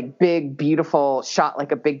big, beautiful shot,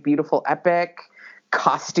 like a big, beautiful epic.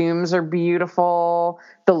 Costumes are beautiful.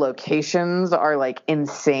 The locations are like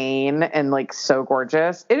insane and like so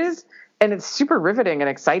gorgeous. It is, and it's super riveting and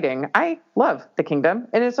exciting. I love The Kingdom,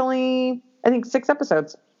 and it's only, I think, 6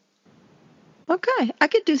 episodes. Okay, I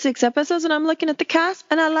could do 6 episodes, and I'm looking at the cast,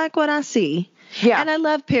 and I like what I see. Yeah, and I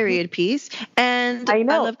love period piece, and I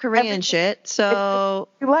love Korean shit. So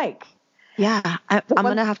you like? Yeah, I'm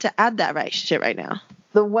gonna have to add that shit right now.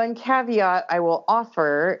 The one caveat I will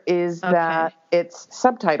offer is that it's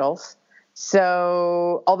subtitles.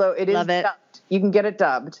 So, although it is dubbed, you can get it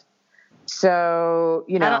dubbed. So,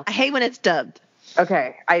 I hate when it's dubbed.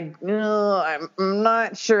 Okay. I'm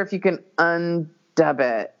not sure if you can undub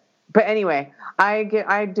it. But anyway,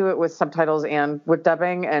 I do it with subtitles and with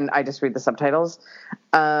dubbing, and I just read the subtitles.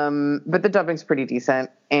 But the dubbing's pretty decent.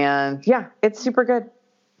 And yeah, it's super good.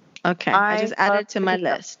 Okay. I just added it to my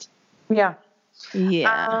list. Yeah.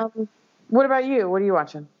 Yeah. What about you? What are you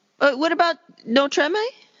watching? What about No Treme?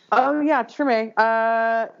 Oh yeah, Treme.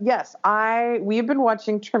 Yes, we've been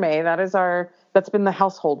watching Treme. That's been the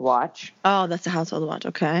household watch. Oh, that's a household watch.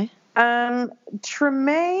 Okay.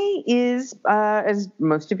 Treme is, as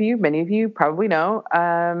many of you probably know,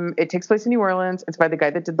 it takes place in New Orleans. It's by the guy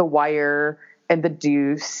that did The Wire and The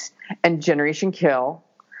Deuce and Generation Kill.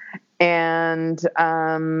 And,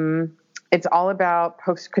 it's all about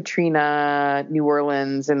post-Katrina New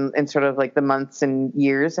Orleans and sort of like the months and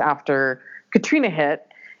years after Katrina hit.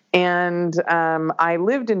 And, I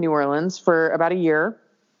lived in New Orleans for about a year,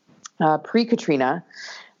 pre-Katrina.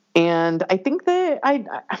 And I think that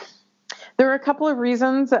there are a couple of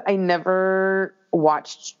reasons that I never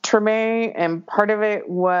watched Treme, and part of it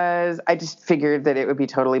was I just figured that it would be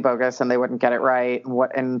totally bogus and they wouldn't get it right.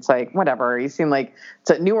 And it's like, whatever. You seem like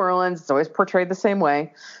it's at New Orleans. It's always portrayed the same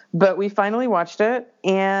way. But we finally watched it,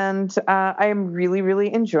 and I am really,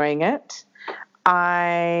 really enjoying it.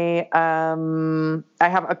 I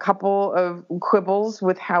have a couple of quibbles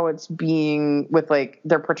with how it's being, with like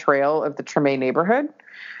their portrayal of the Treme neighborhood.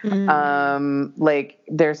 Like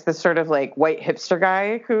there's this sort of like white hipster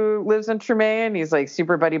guy who lives in Treme, and he's like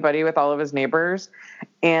super buddy with all of his neighbors.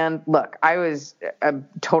 And look, I was a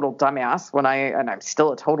total dumbass and I'm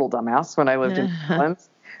still a total dumbass when I lived in New Orleans.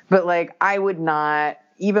 But like, I would not,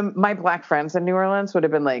 even my black friends in New Orleans would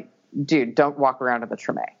have been like, dude, don't walk around in the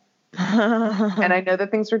Treme. And I know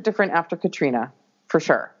that things were different after Katrina, for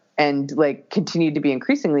sure, and like continued to be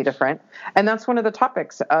increasingly different. And that's one of the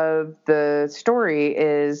topics of the story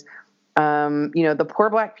is, the poor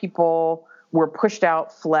black people were pushed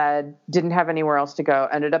out, fled, didn't have anywhere else to go,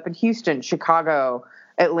 ended up in Houston, Chicago,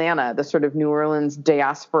 Atlanta, the sort of New Orleans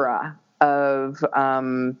diaspora of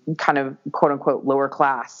kind of quote unquote lower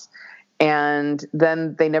class. And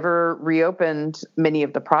then they never reopened many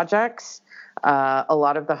of the projects. A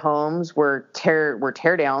lot of the homes were tear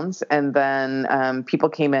downs, and then white people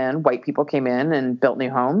came in and built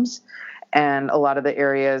new homes, and a lot of the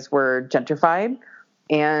areas were gentrified.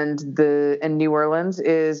 And New Orleans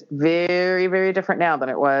is very, very different now than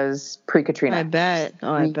it was pre-Katrina. I bet.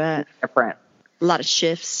 I bet. Different. A lot of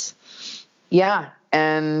shifts. Yeah,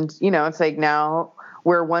 and it's like now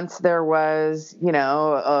where once there was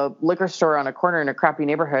a liquor store on a corner in a crappy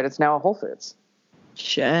neighborhood, it's now a Whole Foods.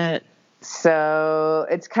 Shit. So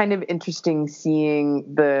it's kind of interesting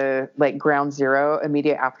seeing the like ground zero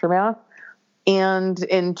immediate aftermath. And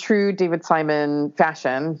in true David Simon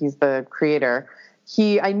fashion, he's the creator.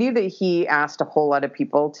 I knew that he asked a whole lot of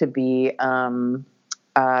people to be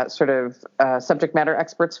subject matter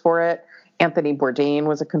experts for it. Anthony Bourdain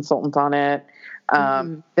was a consultant on it.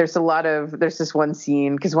 There's this one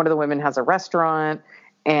scene because one of the women has a restaurant,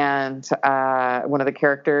 and one of the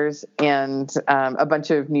characters, and a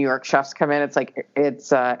bunch of New York chefs come in.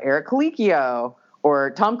 It's Eric Colicchio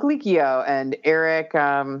or Tom Colicchio and Eric.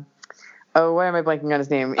 Why am I blanking on his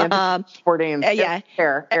name? Anthony Bourdain's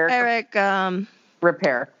Eric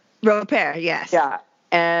Repair, yes. Yeah.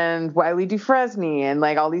 And Wiley Dufresne and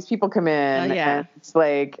like all these people come in. Oh, yeah. And it's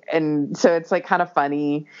like, and so it's like kind of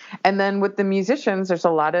funny. And then with the musicians, there's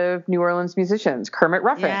a lot of New Orleans musicians. Kermit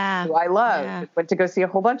Ruffin, who I love. Yeah. Went to go see a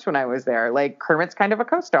whole bunch when I was there. Like Kermit's kind of a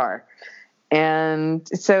co-star. And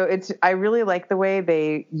so I really like the way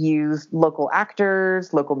they use local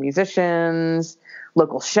actors, local musicians,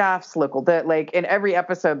 local chefs, like in every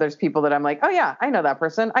episode, there's people that I'm like, oh yeah, I know that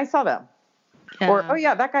person. I saw them. Yeah. Or, oh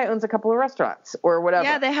yeah, that guy owns a couple of restaurants or whatever.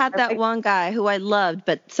 Yeah, they had that one guy who I loved,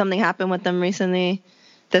 but something happened with them recently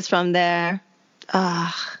that's from there.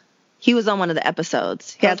 He was on one of the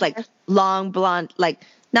episodes. He has like long blonde, like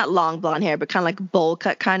not long blonde hair, but kind of like bowl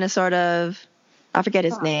cut kind of sort of. I forget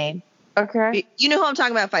his name. Okay. You know who I'm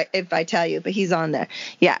talking about if I tell you, but he's on there.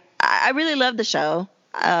 Yeah, I really love the show.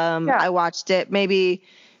 I watched it maybe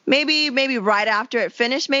right after it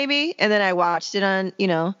finished maybe, and then I watched it on,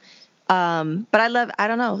 but I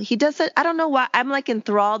don't know. He does it. I don't know why. I'm like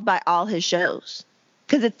enthralled by all his shows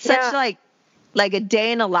because it's such like a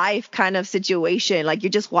day in a life kind of situation. Like you're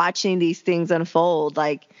just watching these things unfold,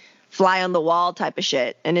 like fly on the wall type of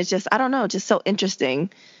shit. And it's just, I don't know, just so interesting.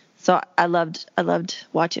 So I loved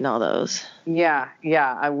watching all those. Yeah.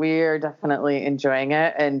 We're definitely enjoying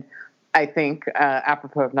it. And I think,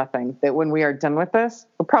 apropos of nothing, that when we are done with this,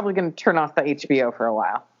 we're probably going to turn off the HBO for a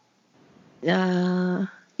while.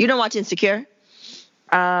 You don't watch Insecure?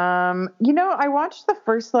 I watched the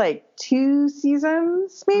first 2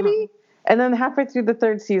 seasons maybe, and then halfway through the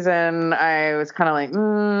 3rd season, I was kind of like,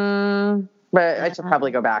 but I should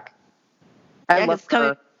probably go back. It's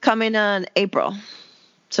coming in April,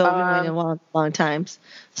 so we've been waiting a long time. So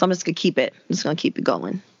I'm just gonna keep it. I'm just gonna keep it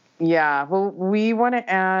going. Yeah. Well, we want to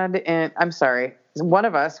add in. I'm sorry. One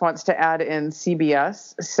of us wants to add in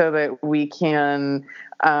CBS so that we can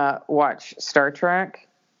watch Star Trek.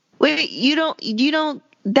 Wait, you don't,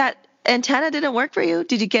 that antenna didn't work for you?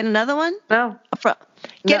 Did you get another one? No.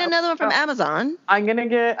 Another one from Amazon. I'm going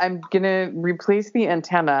to replace the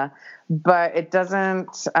antenna, but it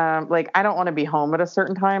doesn't, I don't want to be home at a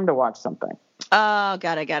certain time to watch something. Oh,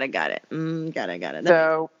 got it. Got it.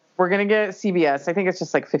 So we're going to get CBS. I think it's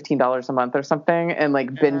just $15 a month or something, and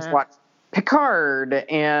binge watch Picard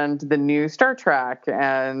and the new Star Trek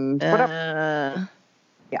and whatever.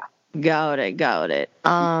 Got it.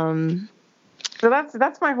 So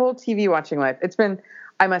that's my whole TV watching life.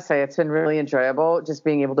 I must say, it's been really enjoyable just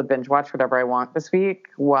being able to binge watch whatever I want this week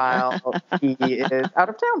while he is out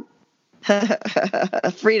of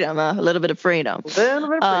town. Freedom, a little bit of freedom.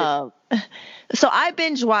 So I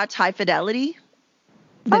binge watch High Fidelity.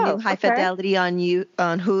 The new High Fidelity on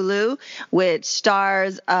Hulu, which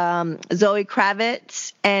stars Zoe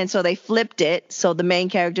Kravitz, and so they flipped it. So the main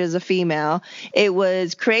character is a female. It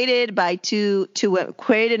was created by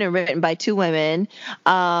created and written by 2 women.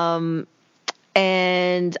 And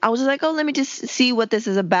I was just like, let me just see what this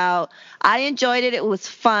is about. I enjoyed it. It was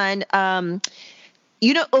fun.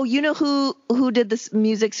 You know who did this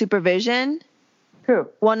music supervision? Who?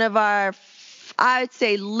 One of our, I'd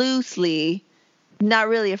say loosely, not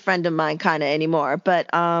really a friend of mine kind of anymore, but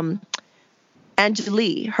Angela,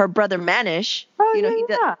 her brother Manish, he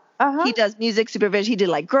does music supervision. He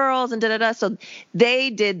did Girls and da-da-da. So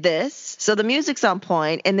they did this. So the music's on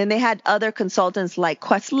point. And then they had other consultants like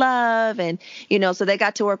Questlove and, so they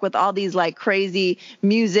got to work with all these crazy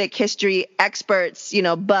music history experts,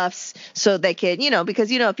 buffs, so they could,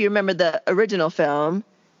 because, if you remember the original film,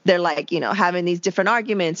 they're having these different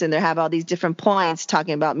arguments and they have all these different points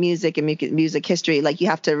talking about music and music history. You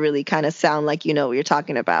have to really kind of sound like you know what you're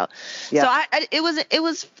talking about. Yeah. So it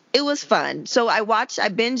was fun. So I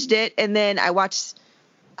binged it, and then I watched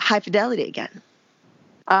High Fidelity again.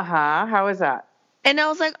 How was that? And I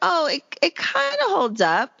was like, it kind of holds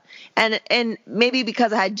up. And maybe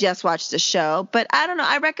because I had just watched the show, but I don't know.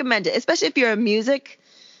 I recommend it, especially if you're a music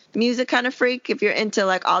kind of freak, if you're into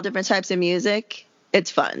all different types of music. It's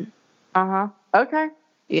fun. Okay.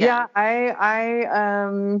 Yeah.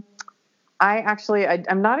 I'm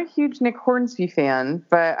not a huge Nick Hornsby fan,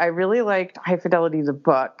 but I really liked High Fidelity, the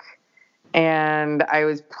book. And I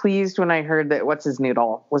was pleased when I heard that What's His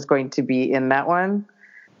Noodle was going to be in that one.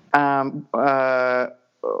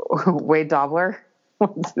 Wade Dobler.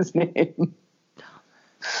 What's his name?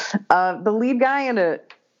 The lead guy in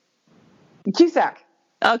it. Cusack.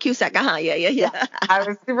 Oh, Cusack. Yeah. I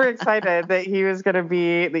was super excited that he was going to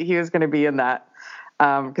be in that,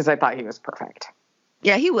 because I thought he was perfect.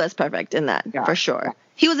 Yeah, he was perfect in that, for sure. Yeah.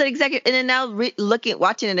 He was an executive, and then now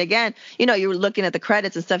watching it again, you were looking at the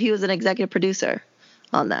credits and stuff. He was an executive producer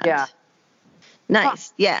on that. Yeah. Nice.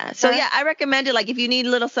 Huh. Yeah. So I recommend it. If you need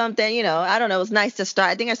a little something, I don't know. It was nice to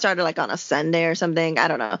start. I think I started on a Sunday or something. I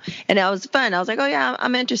don't know. And it was fun. I was like, oh yeah,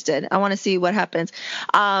 I'm interested. I want to see what happens.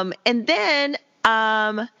 And then,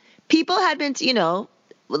 people had been,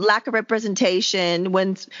 lack of representation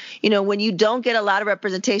when you don't get a lot of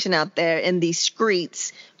representation out there in these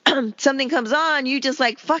streets, something comes on, you just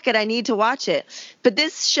fuck it, I need to watch it. But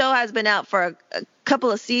this show has been out for a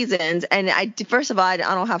couple of seasons, and first of all, I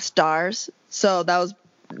don't have stars, so that was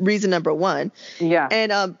reason number one. Yeah.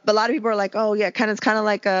 And a lot of people are like, oh yeah, it's kind of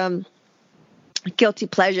like guilty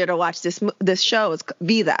pleasure to watch this show. It's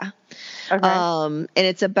Vida. Okay. And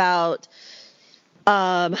it's about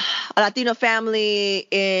a Latino family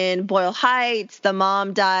in Boyle Heights. The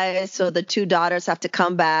mom dies, so the 2 daughters have to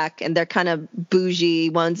come back, and they're kind of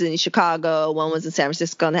bougie. One's in Chicago, one was in San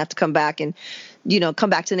Francisco, and they have to come back and,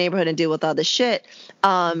 come back to the neighborhood and deal with all this shit.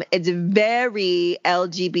 It's very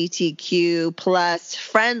LGBTQ plus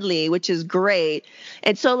friendly, which is great.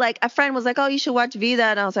 And so a friend was like, oh, you should watch Vida.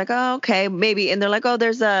 And I was like, oh, okay, maybe. And they're like, oh,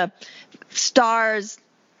 there's a Stars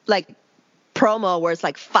promo where it's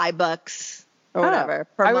 $5 or whatever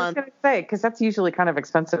per month. I was going to say, because that's usually kind of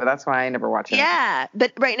expensive. That's why I never watch it. Yeah,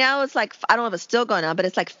 but right now it's I don't know if it's still going on, but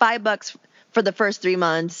it's $5 for the first 3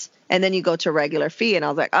 months, and then you go to a regular fee. And I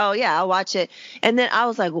was like, oh yeah, I'll watch it. And then I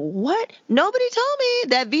was like, what? Nobody told me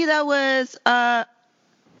that Vida was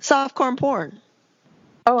softcore porn.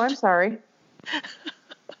 Oh, I'm sorry.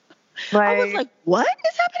 I was like, what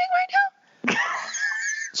is happening right now?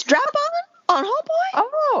 Strap on Homeboy?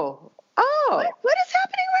 Oh. What is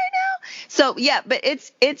happening right now? So yeah, but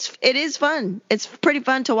it is fun. It's pretty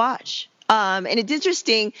fun to watch. And it's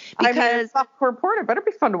interesting because it's softcore porn. It better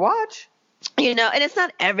be fun to watch. And it's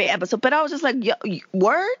not every episode, but I was just like,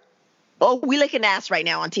 word? Oh, we licking ass right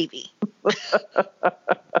now on TV.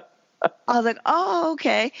 I was like, oh,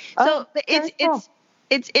 okay. So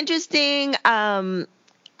it's interesting. I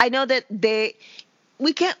know that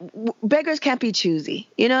beggars can't be choosy.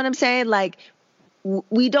 You know what I'm saying? Like,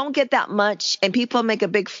 we don't get that much, and people make a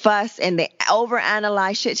big fuss and they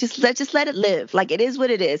overanalyze shit. Just let it live. Like, it is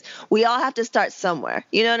what it is. We all have to start somewhere.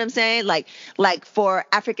 You know what I'm saying? Like for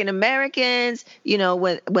African Americans,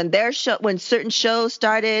 when certain shows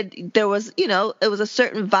started, there was, it was a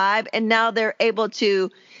certain vibe, and now they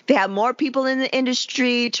have more people in the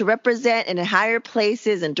industry to represent and in higher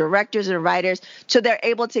places and directors and writers, so they're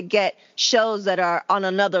able to get shows that are on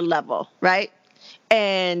another level, right?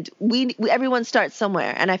 And everyone starts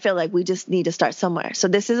somewhere, and I feel like we just need to start somewhere. So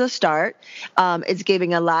this is a start. It's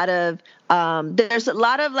giving a lot of there's a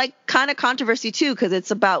lot of like kind of controversy too, because it's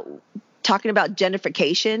about talking about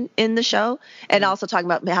gentrification in the show, and also talking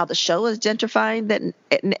about how the show is gentrifying that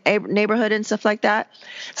neighborhood and stuff like that.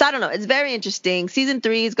 So I don't know. It's very interesting. Season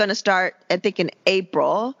 3 is going to start, I think, in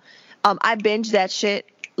April. I binged that shit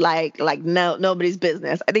like nobody's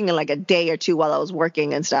business. I think in like a day or two while I was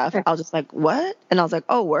working and stuff. I was just like, what? And I was like,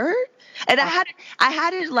 oh, word? And I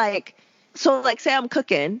had it like, so like say I'm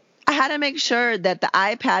cooking, I had to make sure that the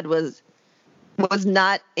iPad was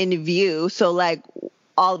not in view. So like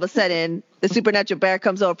all of a sudden the supernatural bear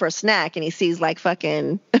comes over for a snack and he sees like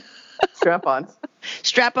fucking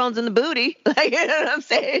strap-ons in the booty. Like, you know what I'm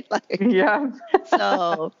saying? Like, yeah.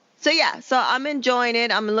 So I'm enjoying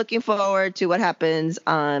it. I'm looking forward to what happens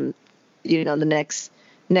the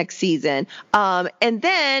next season. And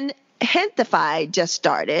then Gentefied just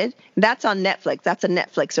started. That's on Netflix. That's a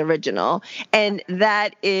Netflix original. And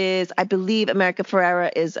that is, I believe America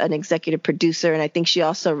Ferrera is an executive producer, and I think she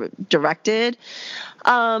also directed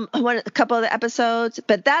a couple of the episodes.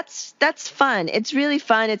 But that's fun. It's really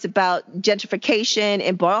fun. It's about gentrification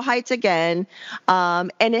in Boyle Heights again.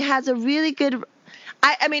 And it has a really good,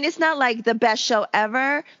 I mean, it's not like the best show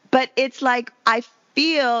ever, but it's like, I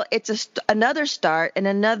feel it's another start and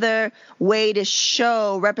another way to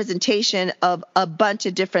show representation of a bunch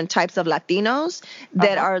of different types of Latinos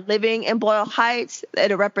that are living in Boyle Heights,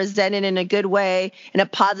 that are represented in a good way, in a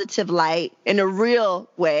positive light, in a real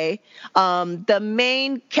way. The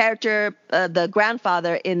main character, the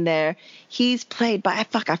grandfather in there, he's played by,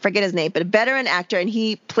 I forget his name, but a veteran actor, and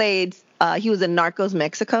he was in Narcos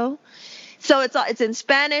Mexico. So it's in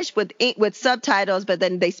Spanish with subtitles, but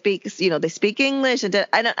then they speak English, and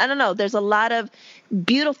I don't know. There's a lot of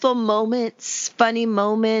beautiful moments, funny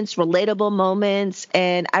moments, relatable moments,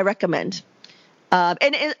 and I recommend.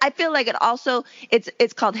 I feel like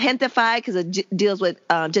it's called Gentefied because it deals with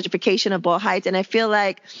gentrification of Boyle Heights, and I feel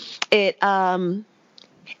like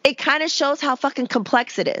it kind of shows how fucking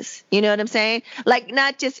complex it is. You know what I'm saying? Like,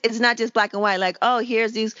 it's not just black and white. Like, oh,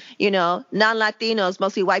 here's these, non-Latinos,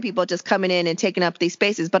 mostly white people just coming in and taking up these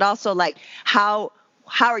spaces. But also, like, how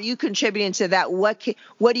are you contributing to that? What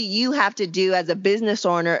do you have to do as a business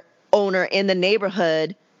owner in the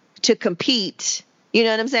neighborhood to compete? You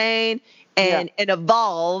know what I'm saying? And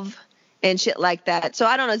evolve and shit like that. So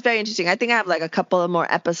I don't know. It's very interesting. I think I have like a couple of more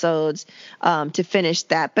episodes to finish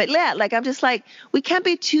that. But yeah, like I'm just like, we can't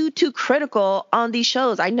be too critical on these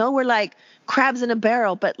shows. I know we're like crabs in a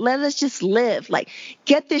barrel, but let us just live. Like,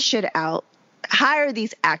 get this shit out. Hire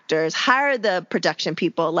these actors. Hire the production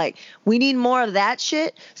people. Like, we need more of that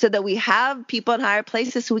shit so that we have people in higher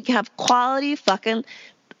places so we can have quality fucking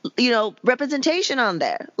representation on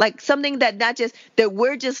there. Like something that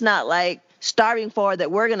we're just not like starving for, that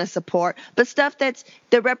we're going to support, but stuff that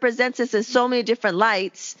represents us in so many different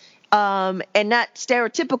lights, and not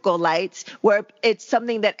stereotypical lights where it's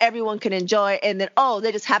something that everyone can enjoy and then,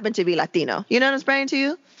 they just happen to be Latino. You know what I'm saying to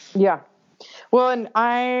you? Yeah. Well, and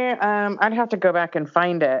I'd have to go back and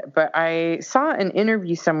find it, but I saw an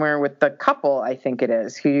interview somewhere with the couple, I think it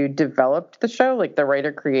is, who developed the show, like the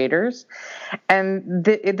writer creators. And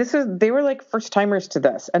they were like first timers to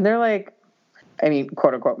this. And they're like, I mean,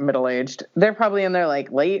 quote unquote, middle-aged. They're probably in their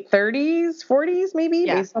like late 30s, 40s, maybe,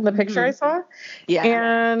 based on the picture I saw. Yeah.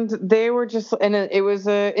 And they were just, and it was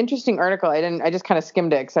an interesting article. I just kind of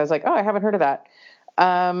skimmed it because I was like, oh, I haven't heard of that.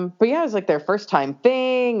 But yeah, it was like their first time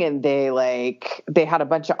thing, and they had a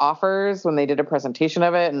bunch of offers when they did a presentation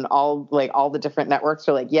of it, and all the different networks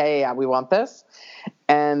were like, yeah, we want this.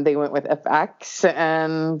 And they went with FX,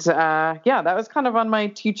 and yeah, that was kind of on my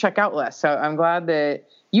to check out list. So I'm glad that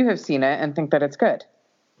you have seen it and think that it's good.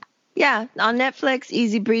 Yeah, on Netflix,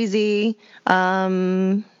 easy breezy.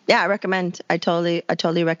 Yeah, I recommend. I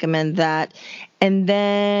totally recommend that. And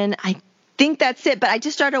then I think that's it. But I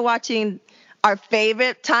just started watching our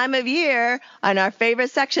favorite time of year on our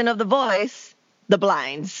favorite section of The Voice, The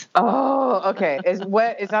Blinds. Oh, okay. Is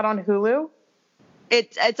that on Hulu?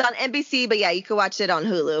 It's on NBC, but yeah, you can watch it on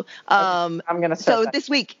Hulu. I'm gonna start. So this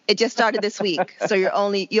week, it just started this week. So you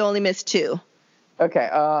only missed 2. Okay.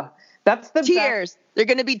 That's the tears. They're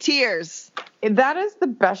gonna be tears. That is the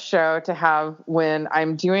best show to have when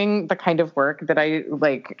I'm doing the kind of work that I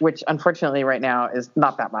like, which unfortunately right now is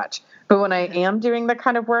not that much. But when I am doing the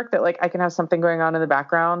kind of work that like I can have something going on in the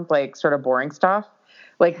background, like sort of boring stuff,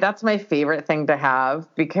 like that's my favorite thing to have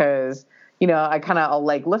because, you know, I'll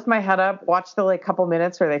like lift my head up, watch the like couple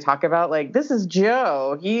minutes where they talk about like, this is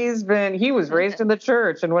Joe. He was raised in the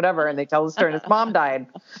church and whatever. And they tell the story and his mom died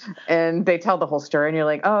and they tell the whole story and you're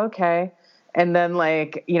like, oh, okay. And then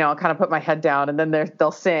like, you know, I'll kind of put my head down and then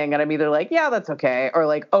they'll sing and I'm either like, yeah, that's okay. Or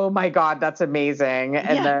like, oh my God, that's amazing.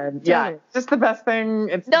 And then, it's just the best thing.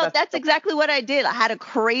 That's exactly what I did. I had a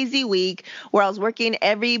crazy week where I was working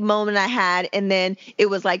every moment I had. And then it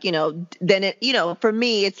was like, you know, for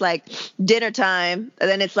me, it's like dinner time. And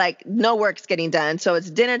then it's like no work's getting done. So it's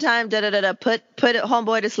dinner time, put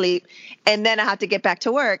homeboy to sleep. And then I have to get back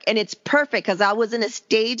to work. And it's perfect because I was in a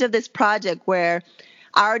stage of this project where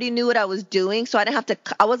I already knew what I was doing, so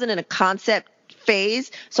I wasn't in a concept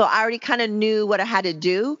phase, so I already kind of knew what I had to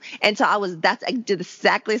do. And so I did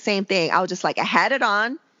exactly the same thing. I was just like, I had it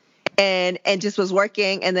on and just was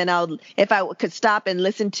working. And then if I could stop and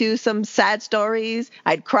listen to some sad stories,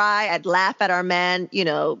 I'd cry, I'd laugh at our man, you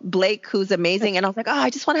know, Blake, who's amazing. And I was like, oh, I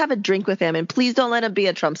just want to have a drink with him and please don't let him be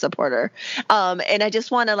a Trump supporter. And I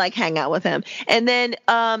just want to like hang out with him. And then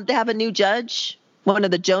they have a new judge, one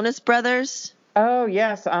of the Jonas brothers. Oh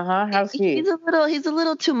yes, How's he? He's a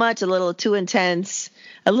little too much, a little too intense,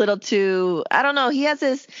 a little too. I don't know. He has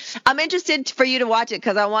this. I'm interested for you to watch it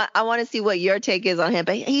because I want to see what your take is on him.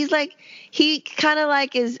 But he kind of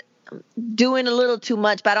like is doing a little too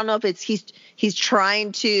much. But I don't know if it's he's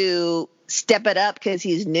trying to step it up because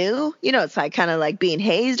he's new. You know, it's like kind of like being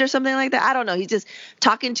hazed or something like that. I don't know. He's just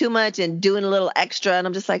talking too much and doing a little extra. And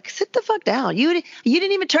I'm just like, sit the fuck down. You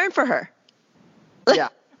didn't even turn for her. Yeah.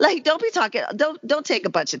 Like, don't be talking. Don't take a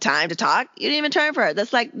bunch of time to talk. You didn't even turn for it.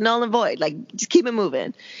 That's like null and void. Like, just keep it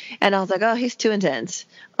moving. And I was like, oh, he's too intense.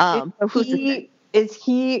 Is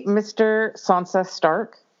he Mr. Sansa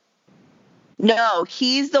Stark? No,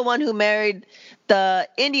 he's the one who married the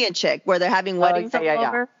Indian chick where they're having weddings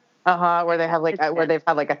over. Yeah. Where they have where they've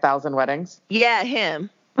had like 1,000 weddings. Yeah, him.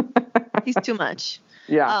 He's too much.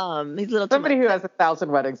 Yeah. He's a little. Somebody who has 1,000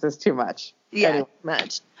 weddings is too much. Yeah, anyway. Too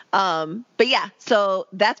much. But yeah, so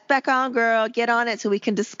that's back on, girl. Get on it so we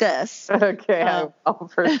can discuss. Okay, I'll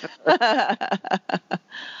for sure.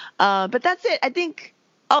 But that's it. I think.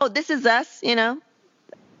 Oh, This Is Us. You know,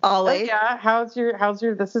 always. Oh, yeah. How's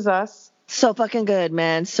your This Is Us? So fucking good,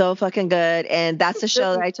 man. So fucking good. And that's the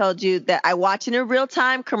show that I told you that I watch in real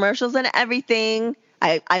time, commercials and everything.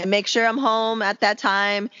 I make sure I'm home at that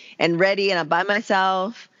time and ready, and I'm by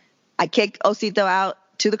myself. I kick Osito out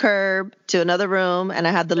to the curb, to another room, and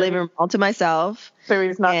I have the living room all to myself. So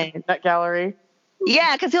he's not in that gallery?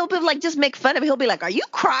 Yeah, because he'll be like, just make fun of it. He'll be like, are you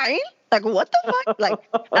crying? Like, what the fuck? Like,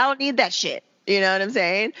 I don't need that shit. You know what I'm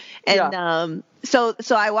saying? And so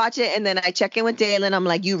I watch it, and then I check in with Daylin. I'm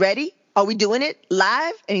like, you ready? Are we doing it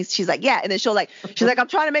live? And she's like, yeah. And then she's like, I'm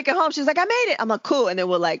trying to make it home. She's like, I made it. I'm like, cool. And then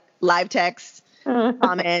we'll like live text.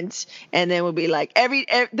 Comment, and then we'll be like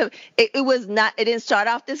it didn't start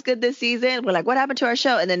off this good this season. We're like, what happened to our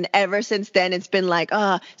show? And then ever since then it's been like,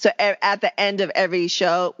 so at the end of every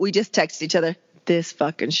show we just text each other, this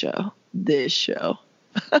fucking show, this show.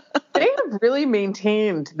 They have really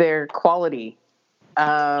maintained their quality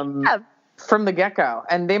from the get-go,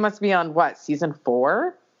 and they must be on what, season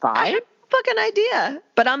 4, 5? I have no fucking idea,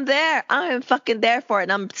 but I'm there. I am fucking there for it,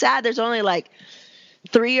 and I'm sad there's only like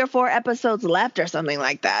 3 or 4 episodes left or something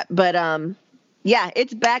like that. But yeah,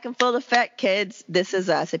 it's back in full effect, kids. This Is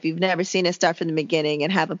Us. If you've never seen it, start from the beginning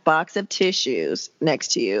and have a box of tissues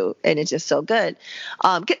next to you, and it's just so good.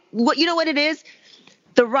 You know what it is?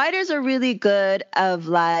 The writers are really good of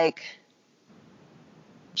like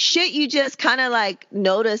shit you just kind of like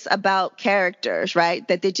notice about characters, right?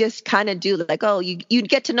 That they just kind of do, like, oh, you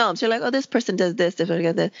get to know them. So you're like, oh, this person does this, this person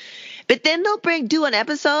does this. But then they'll do an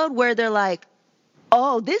episode where they're like,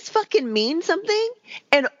 oh, this fucking means something.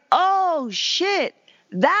 And oh shit,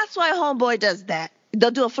 that's why homeboy does that.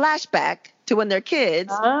 They'll do a flashback to when they're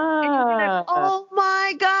kids. And you'll be like, oh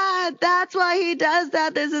my God, that's why he does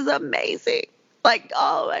that. This is amazing. Like,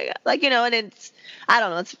 oh my God. Like, and it's, I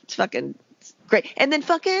don't know, it's fucking great. And then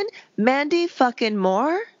fucking Mandy fucking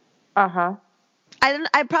Moore. Uh-huh.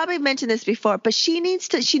 I probably mentioned this before, but she needs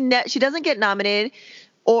to, she doesn't get nominated,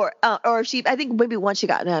 or she, I think maybe once she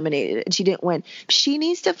got nominated and she didn't win. She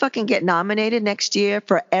needs to fucking get nominated next year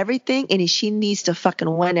for everything, and she needs to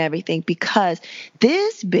fucking win everything, because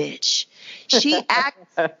this bitch, she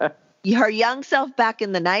acts her young self back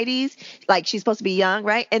in the 90s, like she's supposed to be young,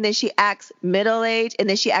 right? And then she acts middle-aged, and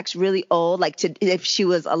then she acts really old. Like, if she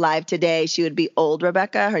was alive today, she would be old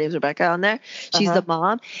Rebecca. Her name's Rebecca on there. She's the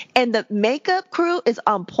mom. And the makeup crew is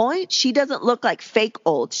on point. She doesn't look like fake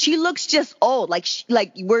old. She looks just old. Like,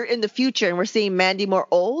 we're in the future and we're seeing Mandy Moore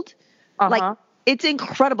old. Like, it's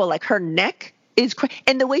incredible. Like, her neck is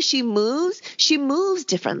and the way she moves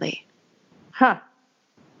differently. Huh.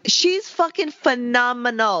 She's fucking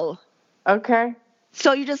phenomenal. Okay.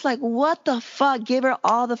 So you're just like, what the fuck? Give her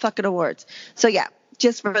all the fucking awards. So yeah,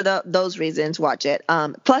 just for those reasons, watch it.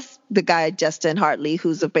 Plus the guy, Justin Hartley,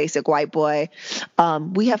 who's a basic white boy.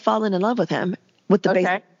 We have fallen in love with him, with the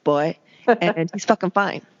basic boy, and he's fucking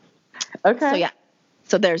fine. Okay. So yeah.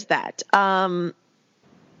 So there's that.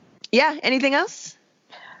 Yeah. Anything else?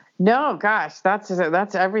 No, gosh, that's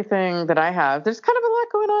everything that I have. There's kind of a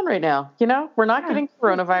lot going on right now. We're not getting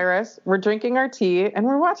coronavirus. We're drinking our tea, and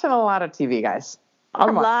we're watching a lot of TV, guys. A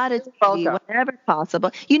lot of TV, whenever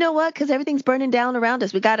possible. You know what? Because everything's burning down around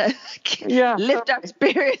us. We gotta lift our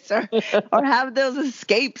spirits, or have those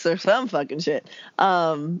escapes, or some fucking shit.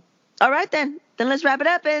 All right, then let's wrap it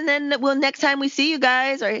up, and then next time we see you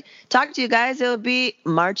guys or talk to you guys, it'll be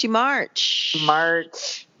March.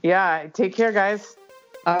 March. Yeah. Take care, guys.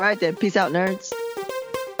 All right, then. Peace out, nerds.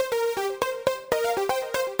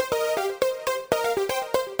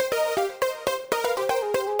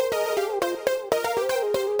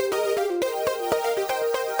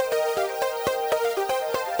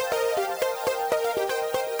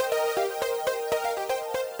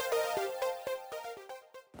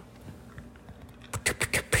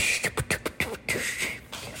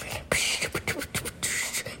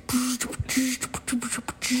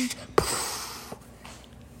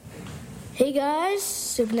 Hey guys,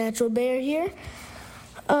 Supernatural Bear here.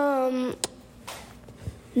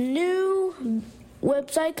 New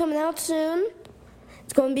website coming out soon.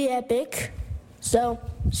 It's going to be epic. So,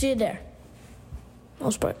 see you there.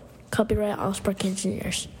 Copyright Allspark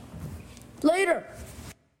Engineers. Later.